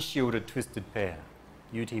 and unshielded twisted pair,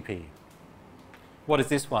 UTP. What is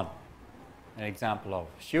this one an example of?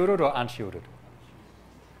 Shielded or unshielded?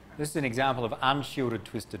 This is an example of unshielded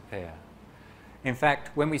twisted pair. In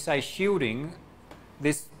fact, when we say shielding,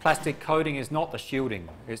 this plastic coating is not the shielding,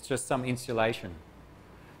 it's just some insulation.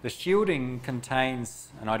 The shielding contains,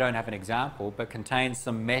 and I don't have an example, but contains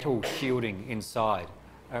some metal shielding inside.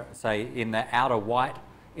 Say in the outer white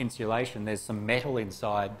insulation, there's some metal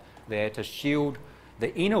inside there to shield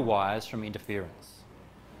the inner wires from interference.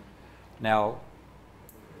 Now,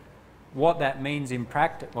 what that means in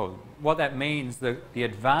practice, well, what that means, the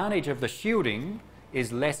advantage of the shielding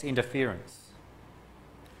is less interference.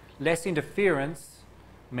 Less interference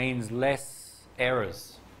means less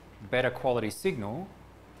errors, better quality signal,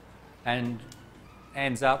 and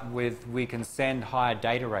ends up with we can send higher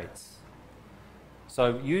data rates.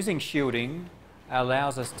 So using shielding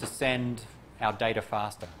allows us to send our data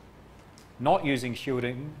faster. Not using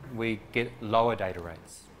shielding, we get lower data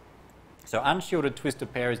rates. So unshielded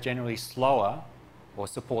twisted pair is generally slower or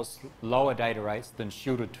supports lower data rates than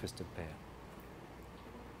shielded twisted pair.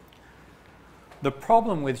 The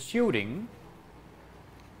problem with shielding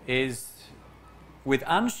is with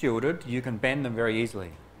unshielded, you can bend them very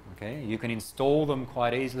easily. Okay? You can install them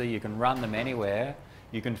quite easily, you can run them anywhere,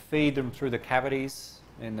 you can feed them through the cavities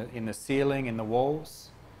in the ceiling, in the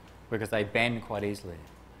walls, because they bend quite easily.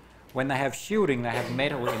 When they have shielding, they have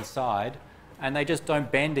metal inside, and they just don't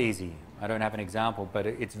bend easy. I don't have an example, but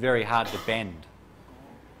it's very hard to bend.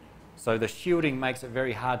 So the shielding makes it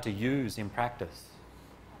very hard to use in practice.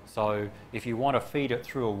 So if you want to feed it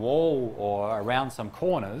through a wall or around some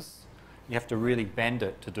corners, you have to really bend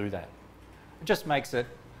it to do that. It just makes it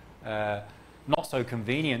not so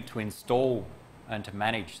convenient to install and to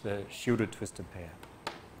manage the shielded twisted pair.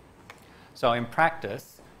 So in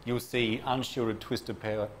practice, you'll see unshielded twisted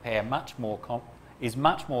pair is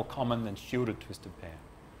much more common than shielded twisted pair,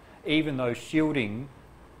 even though shielding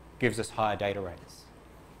gives us higher data rates.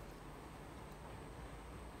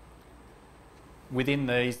 Within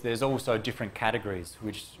these, there's also different categories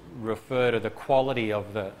which refer to the quality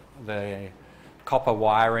of the copper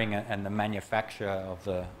wiring and the manufacture of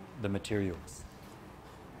the materials.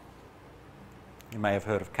 You may have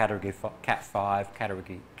heard of Cat 5,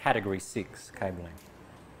 Category 6 cabling.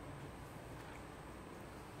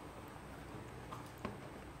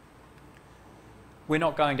 We're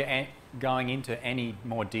not going into any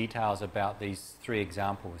more details about these three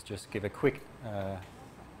examples, just give a quick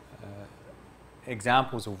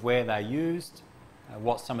examples of where they're used,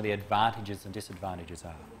 what some of the advantages and disadvantages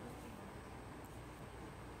are.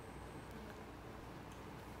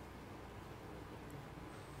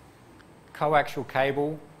 Coaxial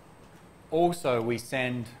cable, also we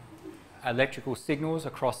send electrical signals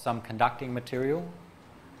across some conducting material.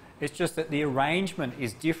 It's just that the arrangement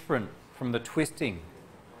is different from the twisting.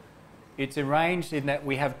 It's arranged in that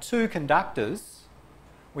we have two conductors,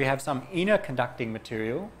 we have some inner conducting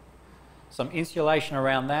material, some insulation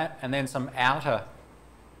around that, and then some outer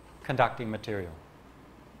conducting material.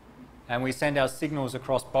 And we send our signals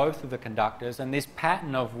across both of the conductors, and this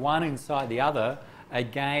pattern of one inside the other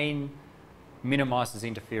again minimises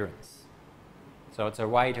interference. So it's a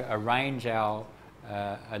way to arrange our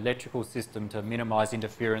electrical system to minimise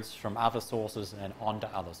interference from other sources and onto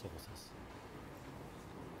other sources.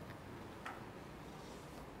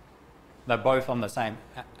 They're both on the same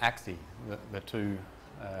axis, the two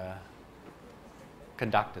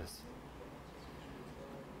conductors.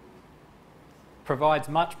 Provides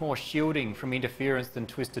much more shielding from interference than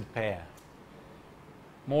twisted pair.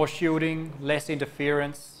 More shielding, less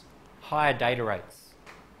interference, higher data rates,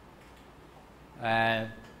 and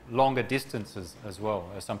longer distances as well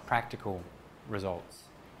as some practical results.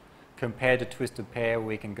 Compared to twisted pair,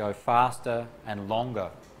 we can go faster and longer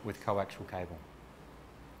with coaxial cable.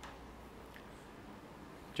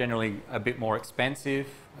 Generally a bit more expensive,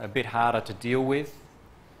 a bit harder to deal with.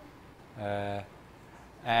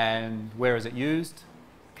 And where is it used?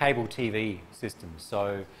 Cable TV systems.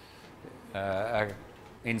 So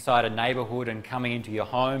inside a neighbourhood and coming into your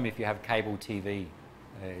home, if you have cable TV,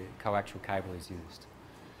 coaxial cable is used.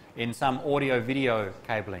 In some audio-video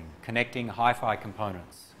cabling, connecting hi-fi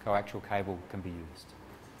components, coaxial cable can be used.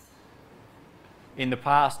 in the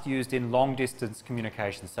past used in long distance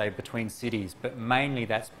communication, say between cities, but mainly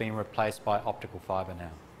that's been replaced by optical fibre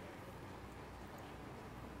now.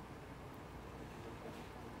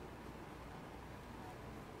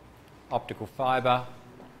 Optical fibre,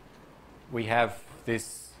 we have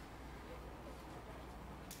this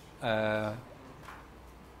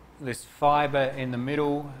this fibre in the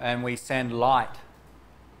middle, and we send light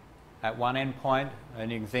at one endpoint,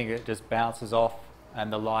 and you can think it just bounces off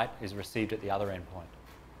and the light is received at the other endpoint.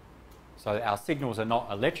 So our signals are not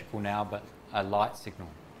electrical now, but a light signal.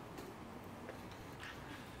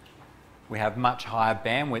 We have much higher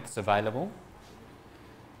bandwidths available.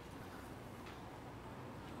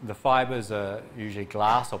 The fibres are usually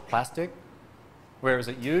glass or plastic. Where is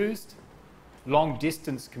it used? Long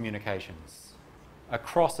distance communications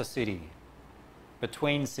across a city,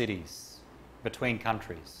 between cities, between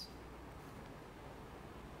countries.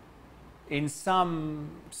 In some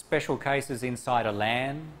special cases inside a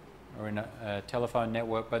LAN or in a telephone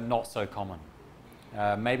network, but not so common.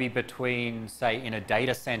 Maybe between, say, in a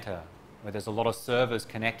data center where there's a lot of servers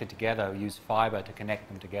connected together, we use fibre to connect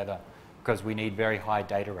them together because we need very high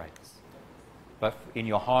data rates. But in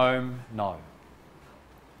your home, no.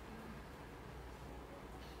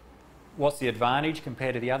 What's the advantage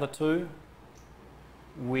compared to the other two?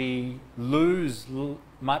 We lose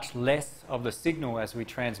much less of the signal as we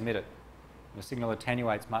transmit it. The signal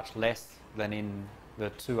attenuates much less than in the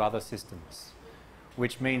two other systems,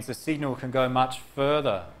 which means the signal can go much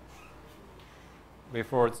further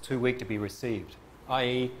before it's too weak to be received,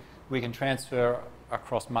 i.e. we can transfer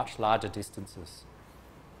across much larger distances.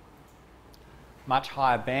 Much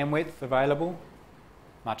higher bandwidth available,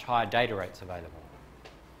 much higher data rates available.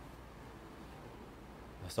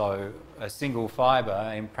 So a single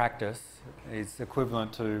fibre in practice is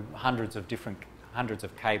equivalent to hundreds of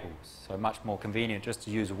cables. So much more convenient just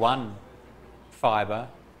to use one fibre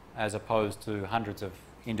as opposed to hundreds of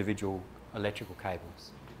individual electrical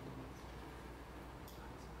cables.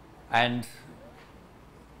 And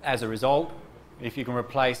as a result, if you can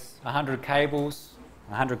replace 100 cables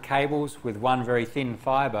with one very thin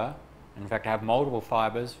fibre, in fact have multiple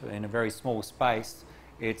fibres in a very small space,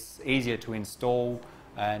 it's easier to install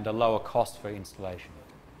and a lower cost for installation.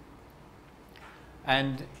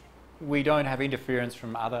 And we don't have interference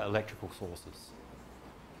from other electrical sources.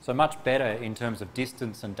 So much better in terms of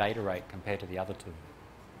distance and data rate compared to the other two.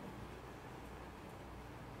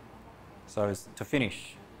 So to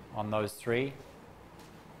finish on those three,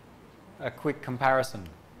 a quick comparison.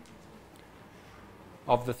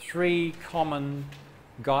 Of the three common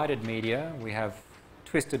guided media, we have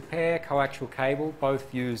twisted pair, coaxial cable,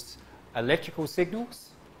 both use electrical signals.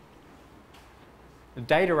 The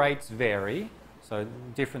data rates vary, so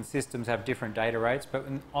different systems have different data rates, but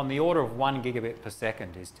on the order of 1 gigabit per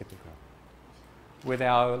second is typical. With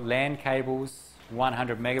our LAN cables,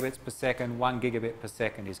 100 megabits per second, 1 gigabit per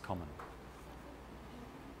second is common.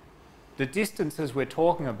 The distances we're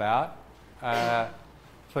talking about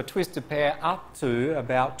for twisted pair up to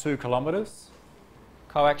about 2 kilometres,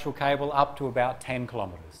 coaxial cable up to about 10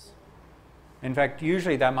 kilometres. In fact,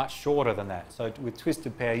 usually they're much shorter than that. So with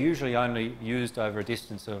twisted pair, usually only used over a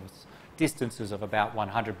distances of about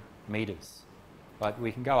 100 metres. But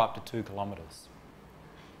we can go up to 2 kilometres.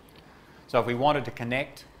 So if we wanted to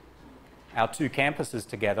connect our two campuses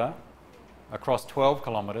together across 12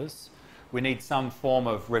 kilometres, we need some form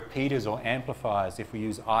of repeaters or amplifiers if we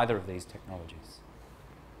use either of these technologies.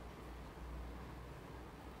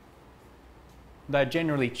 They're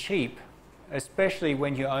generally cheap, especially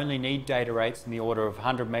when you only need data rates in the order of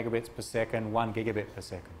 100 megabits per second, 1 gigabit per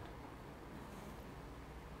second.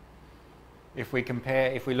 If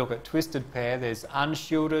we look at twisted pair, there's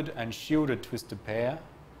unshielded and shielded twisted pair,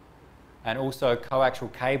 and also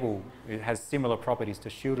coaxial cable. It has similar properties to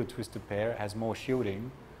shielded twisted pair, it has more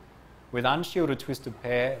shielding. With unshielded twisted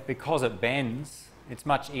pair, because it bends, it's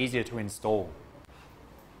much easier to install.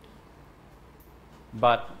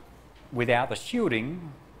 But without the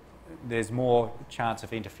shielding, there's more chance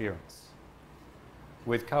of interference.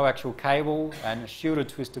 With coaxial cable and shielded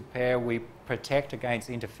twisted pair, we protect against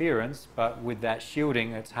interference, but with that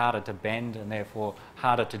shielding, it's harder to bend and therefore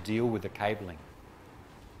harder to deal with the cabling.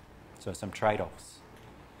 So some trade-offs.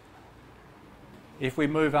 If we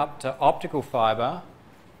move up to optical fibre,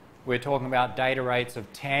 we're talking about data rates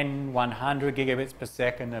of 10, 100 gigabits per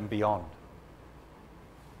second and beyond.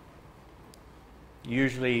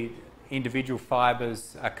 Usually individual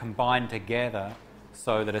fibres are combined together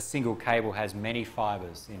so that a single cable has many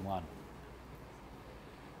fibres in one.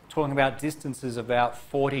 Talking about distances about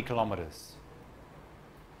 40 kilometres.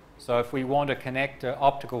 So if we want to connect an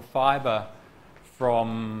optical fibre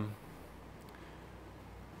from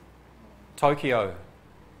Tokyo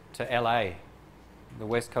to LA, the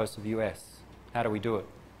west coast of the US. How do we do it?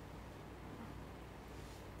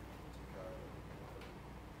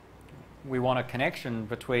 We want a connection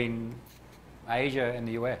between Asia and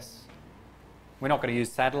the US. We're not going to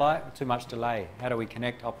use satellite, too much delay. How do we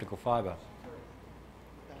connect optical fibre?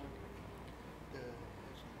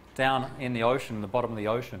 Down in the ocean, the bottom of the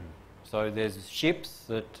ocean. So there's ships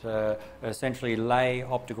that essentially lay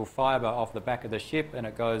optical fibre off the back of the ship, and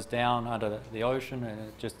it goes down under the ocean, and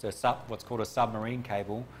it's just what's called a submarine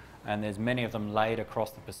cable, and there's many of them laid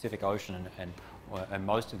across the Pacific Ocean and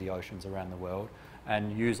most of the oceans around the world,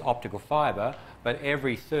 and use optical fibre, but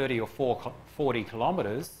every 30 or 40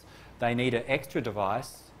 kilometres they need an extra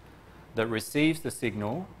device that receives the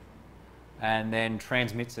signal and then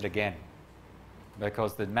transmits it again,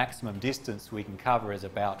 because the maximum distance we can cover is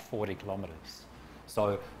about 40 kilometres.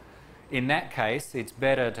 So in that case, it's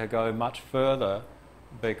better to go much further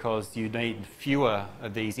because you need fewer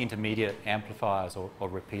of these intermediate amplifiers or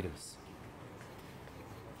repeaters.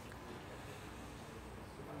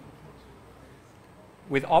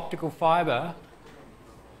 With optical fibre,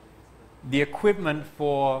 the equipment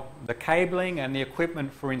for the cabling and the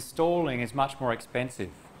equipment for installing is much more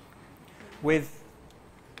expensive. With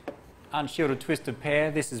unshielded twisted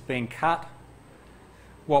pair, this has been cut.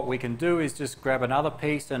 What we can do is just grab another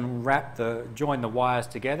piece and join the wires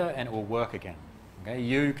together, and it will work again. Okay?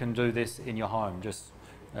 You can do this in your home. Just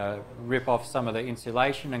rip off some of the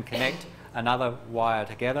insulation and connect another wire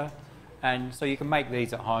together, and so you can make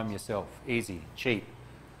these at home yourself. Easy, cheap.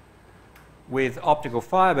 With optical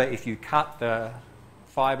fibre, if you cut the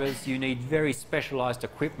fibres, you need very specialised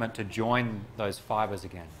equipment to join those fibres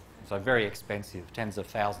again. So very expensive, tens of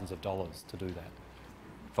thousands of dollars to do that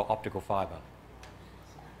for optical fibre.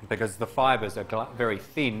 Because the fibres are very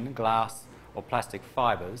thin glass or plastic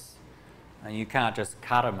fibres, and you can't just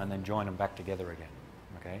cut them and then join them back together again.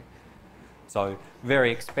 Okay? So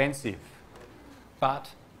very expensive. But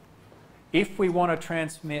if we want to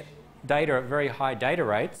transmit data at very high data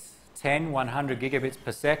rates, 10, 100 gigabits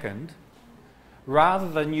per second, rather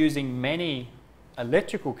than using many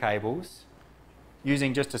electrical cables,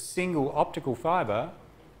 using just a single optical fibre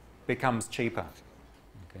becomes cheaper.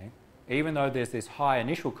 Okay? Even though there's this high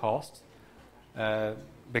initial cost,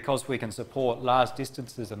 because we can support large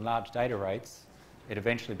distances and large data rates, it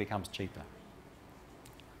eventually becomes cheaper.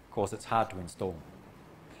 Of course, it's hard to install.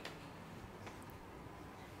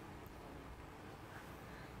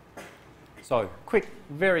 So,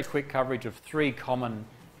 very quick coverage of 3 common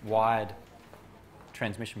wired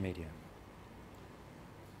transmission media.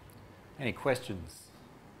 Any questions?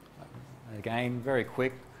 Again, very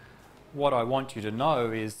quick. What I want you to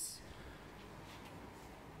know is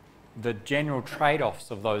the general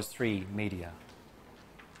trade-offs of those 3 media.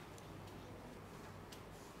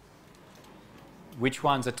 Which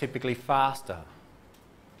ones are typically faster?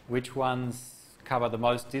 Which ones cover the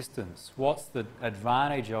most distance? What's the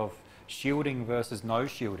advantage of shielding versus no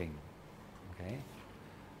shielding?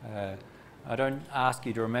 Okay. I don't ask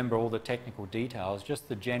you to remember all the technical details, just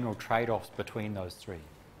the general trade-offs between those 3.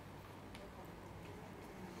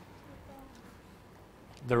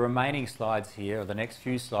 The remaining slides here, or the next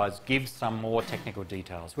few slides, give some more technical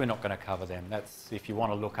details. We're not going to cover them. That's if you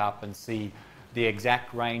want to look up and see the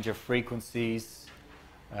exact range of frequencies,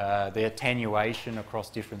 the attenuation across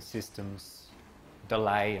different systems,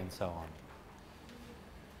 delay, and so on.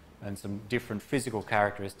 And some different physical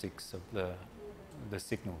characteristics of the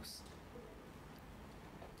signals.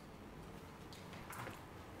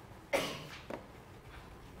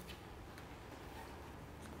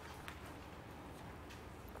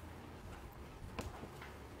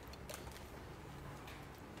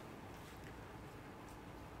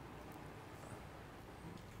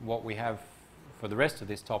 What we have for the rest of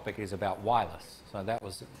this topic is about wireless. So that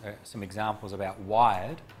was some examples about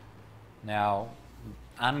wired. Now,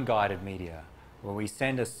 unguided media, where we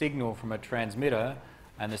send a signal from a transmitter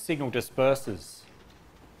and the signal disperses.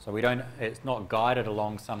 So it's not guided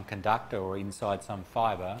along some conductor or inside some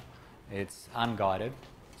fibre, it's unguided,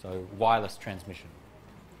 so wireless transmission.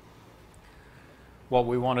 What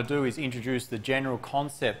we want to do is introduce the general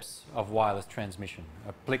concepts of wireless transmission,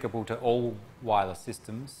 applicable to all wireless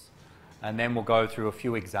systems, and then we'll go through a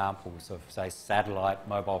few examples of, say, satellite,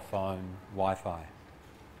 mobile phone, Wi-Fi.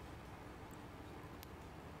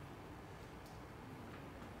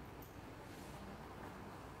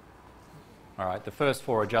 All right, the first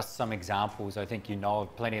 4 are just some examples. I think you know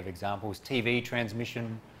of plenty of examples. TV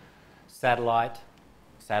transmission, satellite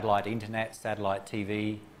internet, satellite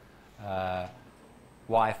TV,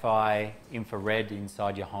 Wi-Fi, infrared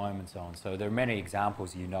inside your home, and so on. So there are many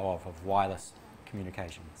examples you know of wireless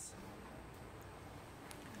communications.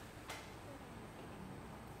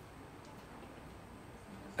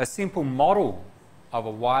 a simple model of a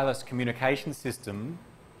wireless communication system,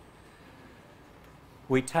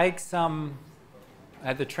 we take some,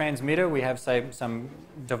 at the transmitter we have, say, some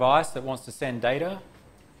device that wants to send data.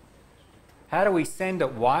 How do we send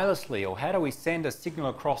it wirelessly, or how do we send a signal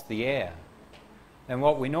across the air? And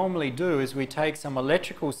what we normally do is we take some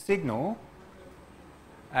electrical signal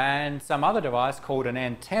and some other device called an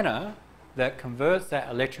antenna that converts that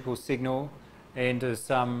electrical signal into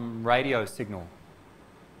some radio signal,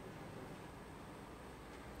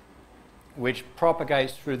 which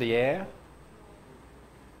propagates through the air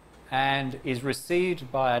and is received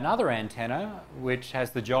by another antenna which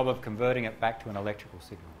has the job of converting it back to an electrical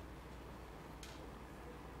signal.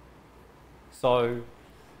 So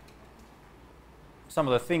some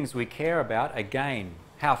of the things we care about, again,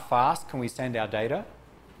 how fast can we send our data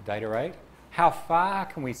rate? How far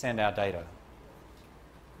can we send our data?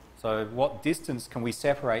 So what distance can we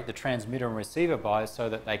separate the transmitter and receiver by so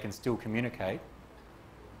that they can still communicate?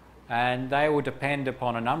 And they will depend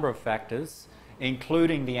upon a number of factors,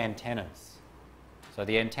 including the antennas. So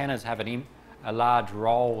the antennas have a large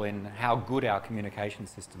role in how good our communication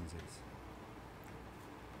systems is.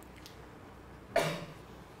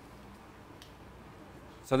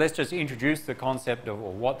 So let's just introduce the concept of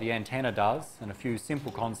what the antenna does and a few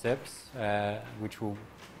simple concepts which we'll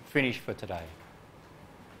finish for today.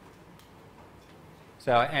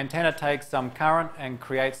 So our antenna takes some current and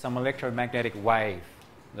creates some electromagnetic wave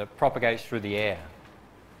that propagates through the air.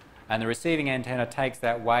 And the receiving antenna takes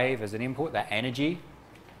that wave as an input, that energy,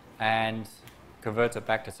 and converts it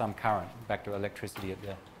back to some current, back to electricity at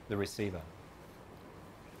the receiver.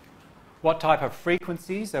 What type of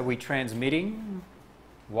frequencies are we transmitting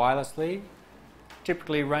wirelessly?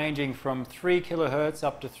 Typically ranging from 3 kilohertz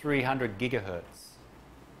up to 300 gigahertz.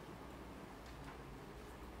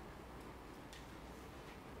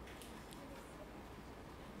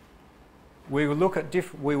 We will look at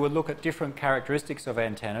different characteristics of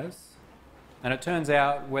antennas, and it turns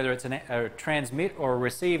out whether it's a transmit or a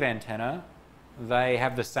receive antenna, they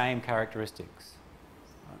have the same characteristics.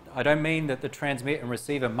 I don't mean that the transmit and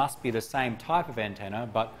receiver must be the same type of antenna,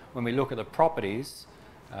 but when we look at the properties,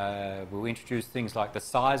 we'll introduce things like the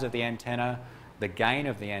size of the antenna, the gain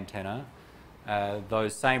of the antenna.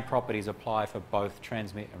 Those same properties apply for both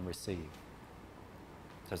transmit and receive.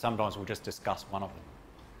 So sometimes we'll just discuss one of them.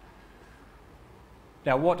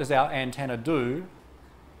 Now, what does our antenna do?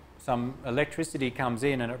 Some electricity comes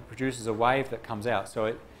in and it produces a wave that comes out.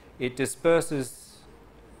 So it disperses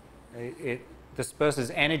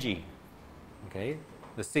energy, okay,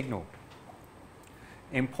 the signal.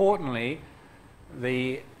 Importantly,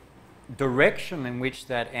 the direction in which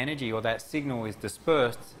that energy or that signal is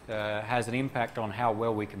dispersed has an impact on how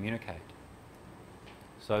well we communicate.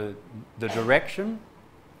 So the direction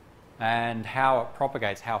and how it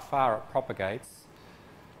propagates, how far it propagates,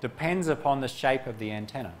 depends upon the shape of the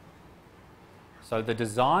antenna. So the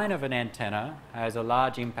design of an antenna has a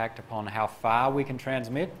large impact upon how far we can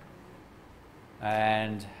transmit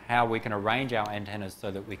and how we can arrange our antennas so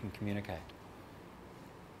that we can communicate.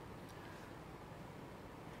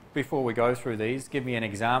 Before we go through these, give me an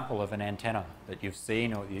example of an antenna that you've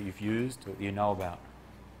seen or you've used or you know about.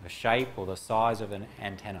 The shape or the size of an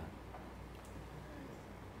antenna.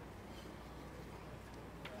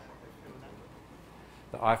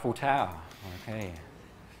 The Eiffel Tower, okay.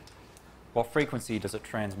 What frequency does it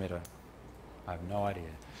transmit at? I have no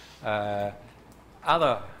idea.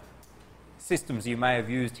 Other systems you may have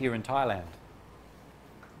used here in Thailand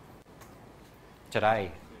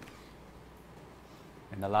today,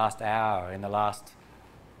 in the last hour, in the last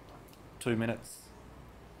 2 minutes.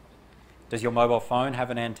 Does your mobile phone have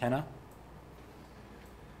an antenna?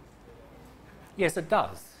 Yes, it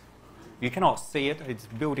does. You cannot see it. It's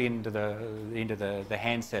built into the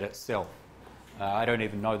handset itself. I don't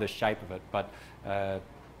even know the shape of it, but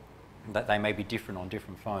that they may be different on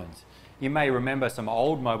different phones. You may remember some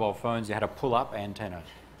old mobile phones, you had a pull-up antenna,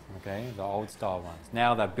 okay, the old style ones.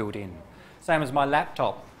 Now they're built in. Same as my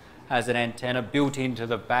laptop has an antenna built into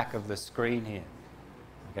the back of the screen here.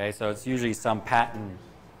 Okay, so it's usually some pattern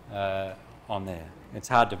on there. It's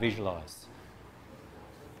hard to visualize.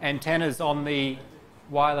 Antennas on the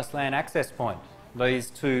wireless LAN access point. These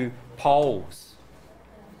two poles,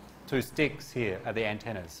 two sticks here are the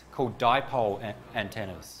antennas, called dipole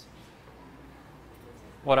antennas.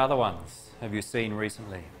 What other ones have you seen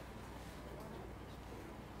recently?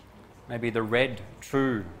 Maybe the red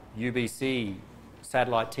true UBC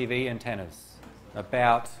satellite TV antennas,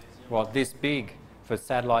 about this big for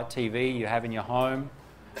satellite TV you have in your home,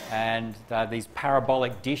 and they're these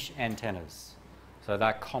parabolic dish antennas. So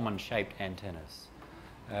they're common shaped antennas.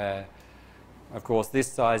 of course, this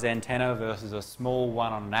size antenna versus a small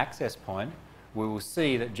one on an access point, we will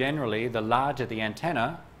see that generally the larger the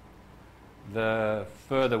antenna, the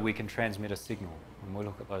further we can transmit a signal. And we'll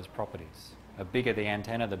look at those properties. The bigger the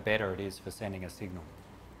antenna, the better it is for sending a signal.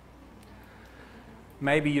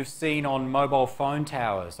 Maybe you've seen on mobile phone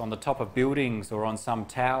towers, on the top of buildings or on some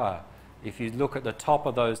tower, if you look at the top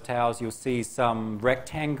of those towers, you'll see some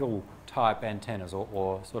rectangle type antennas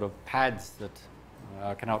or sort of pads that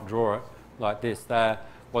I cannot draw it like this. They're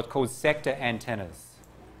what's called sector antennas.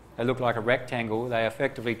 They look like a rectangle. They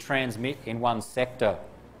effectively transmit in one sector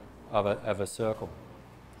of a circle.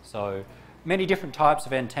 So many different types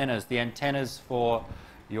of antennas. The antennas for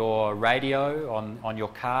your radio on your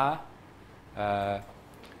car,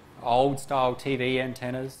 old style TV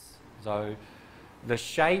antennas. So the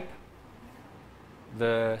shape,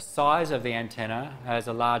 the size of the antenna has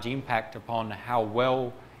a large impact upon how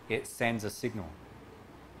well it sends a signal.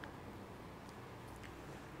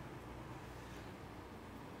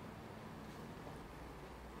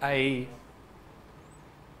 An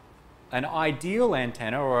ideal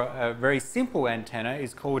antenna, or a very simple antenna,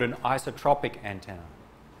 is called an isotropic antenna.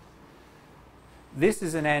 This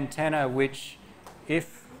is an antenna which,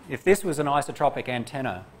 if this was an isotropic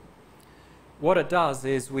antenna, what it does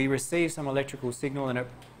is we receive some electrical signal and it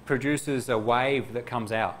produces a wave that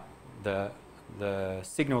comes out, the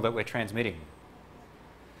signal that we're transmitting.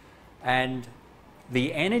 And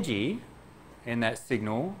the energy in that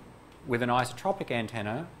signal with an isotropic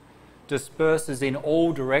antenna disperses in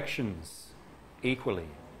all directions equally.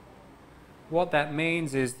 What that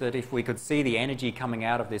means is that if we could see the energy coming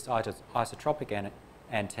out of this isotropic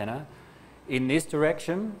antenna, in this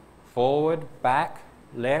direction, forward, back,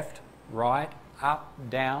 left, right, up,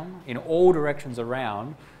 down, in all directions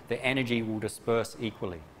around, the energy will disperse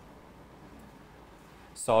equally.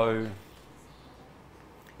 So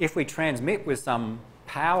if we transmit with some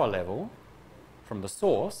power level from the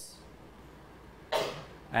source,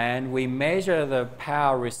 and we measure the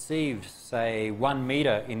power received, say 1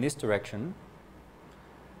 meter in this direction,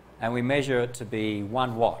 and we measure it to be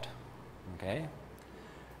 1 watt, okay?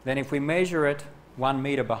 Then if we measure it 1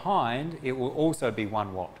 meter behind, it will also be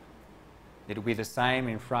 1 watt. It'll be the same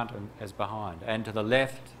in front as behind, and to the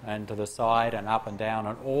left and to the side and up and down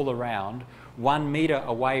and all around. 1 meter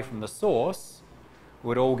away from the source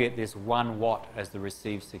would all get this 1 watt as the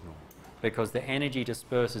received signal, because the energy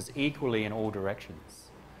disperses equally in all directions.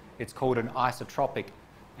 It's called an isotropic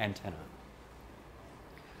antenna.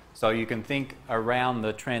 So you can think around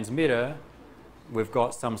the transmitter, we've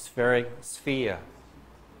got some sphere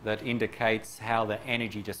that indicates how the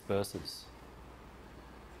energy disperses.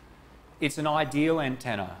 It's an ideal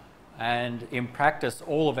antenna, and in practice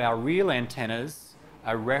all of our real antennas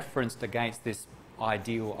are referenced against this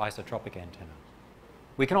ideal isotropic antenna.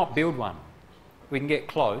 We cannot build one. We can get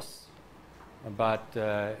close, but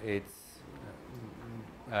the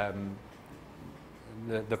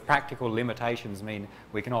practical limitations mean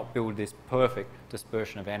we cannot build this perfect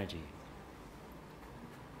dispersion of energy.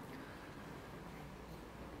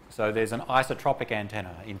 So there's an isotropic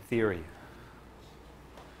antenna in theory.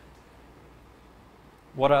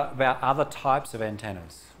 What about other types of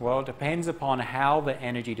antennas? Well, it depends upon how the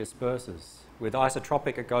energy disperses. With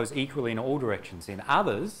isotropic, it goes equally in all directions. In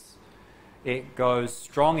others, it goes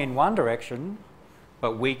strong in one direction,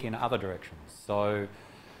 but weak in other directions. So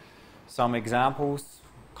some examples,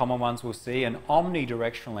 common ones we'll see, an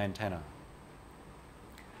omnidirectional antenna.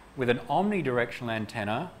 With an omnidirectional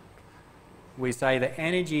antenna, we say the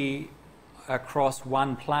energy across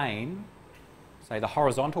one plane, say the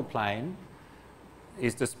horizontal plane,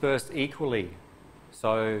 is dispersed equally.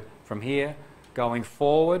 So from here, going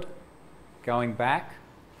forward, going back,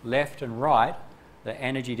 left and right, the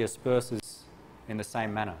energy disperses in the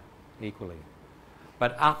same manner, equally.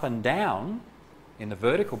 But up and down, in the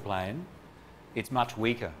vertical plane, it's much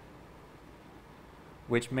weaker.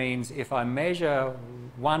 Which means if I measure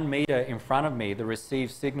 1 meter in front of me, the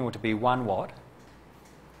received signal to be 1 watt,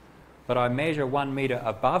 but I measure 1 meter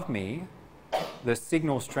above me, the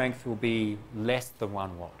signal strength will be less than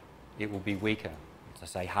 1 watt. It will be weaker, to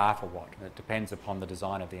say half a watt. It depends upon the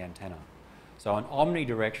design of the antenna. So an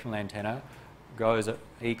omnidirectional antenna goes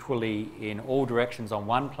equally in all directions on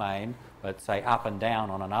one plane, but say up and down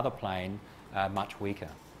on another plane, much weaker.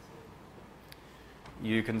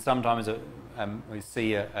 You can sometimes we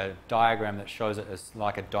see a diagram that shows it as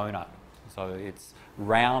like a donut. So it's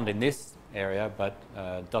round in this area, but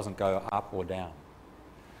doesn't go up or down.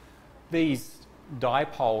 These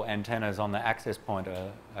dipole antennas on the access point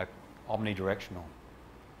are omnidirectional.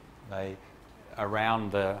 They,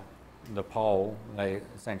 around the pole, they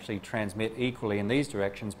essentially transmit equally in these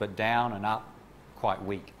directions, but down and up quite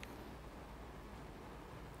weak.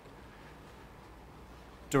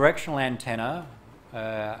 Directional antenna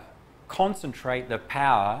concentrate the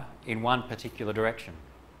power in one particular direction.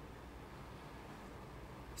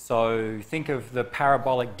 So think of the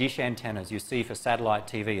parabolic dish antennas you see for satellite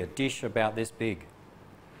TV, a dish about this big.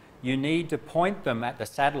 You need to point them at the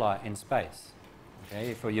satellite in space.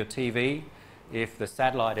 Okay? For your TV, if the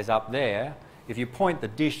satellite is up there, if you point the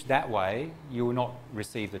dish that way, you will not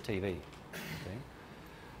receive the TV. Okay?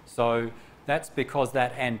 So that's because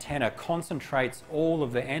that antenna concentrates all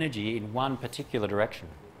of the energy in one particular direction.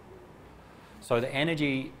 So the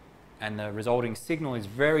energy and the resulting signal is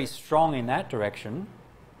very strong in that direction,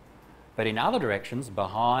 but in other directions,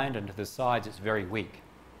 behind and to the sides, it's very weak.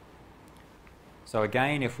 So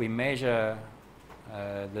again, if we measure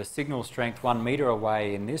the signal strength 1 metre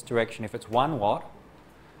away in this direction, if it's 1 watt,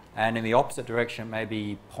 and in the opposite direction, it may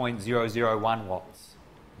be 0.001 watts.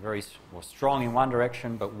 Very strong in one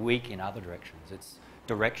direction, but weak in other directions. It's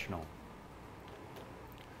directional.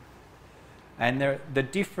 And the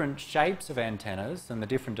different shapes of antennas and the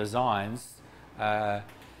different designs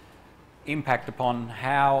impact upon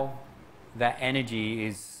how that energy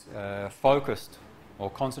is focused or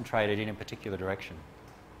concentrated in a particular direction.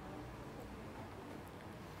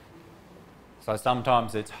 So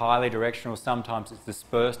sometimes it's highly directional, sometimes it's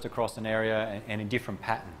dispersed across an area and in different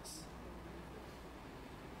patterns.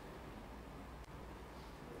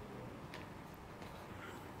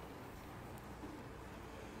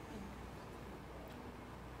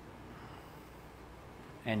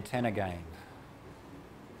 Antenna gain.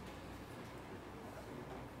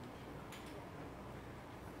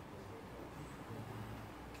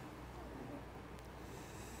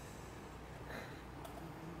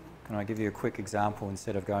 Can I give you a quick example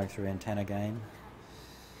instead of going through antenna gain?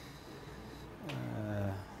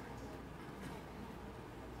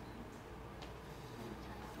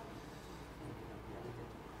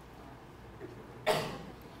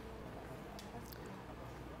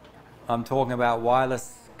 I'm talking about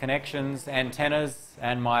wireless connections, antennas,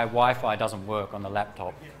 and my Wi-Fi doesn't work on the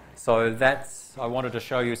laptop. So I wanted to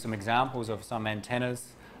show you some examples of some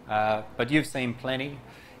antennas, but you've seen plenty.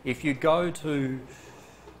 If you go to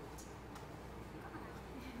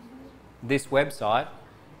this website,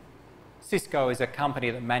 Cisco is a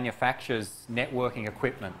company that manufactures networking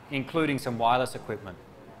equipment, including some wireless equipment.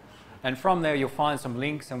 And from there you'll find some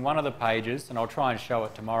links, and one of the pages, and I'll try and show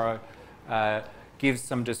it tomorrow, gives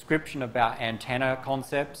some description about antenna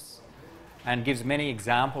concepts and gives many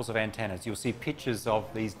examples of antennas. You'll see pictures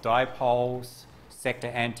of these dipoles, sector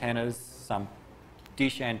antennas, some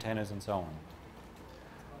dish antennas and so on.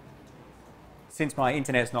 Since my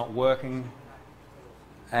internet's not working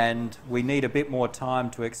and we need a bit more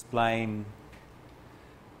time to explain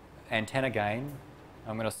antenna gain,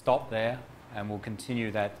 I'm going to stop there and we'll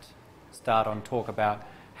continue that start on talk about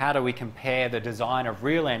how do we compare the design of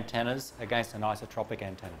real antennas against an isotropic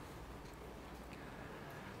antenna.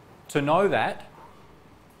 To know that,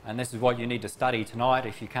 and this is what you need to study tonight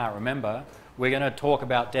if you can't remember, we're going to talk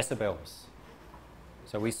about decibels.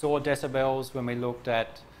 So we saw decibels when we looked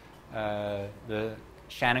at the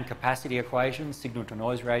Shannon capacity equation, signal to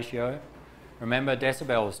noise ratio. Remember,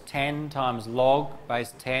 decibels 10 times log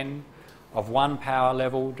base 10 of one power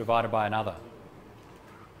level divided by another.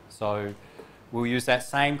 So we'll use that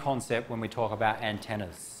same concept when we talk about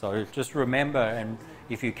antennas. So just remember, and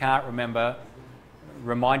if you can't remember,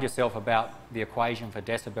 remind yourself about the equation for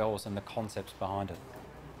decibels and the concepts behind it.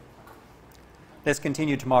 Let's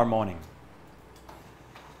continue tomorrow morning.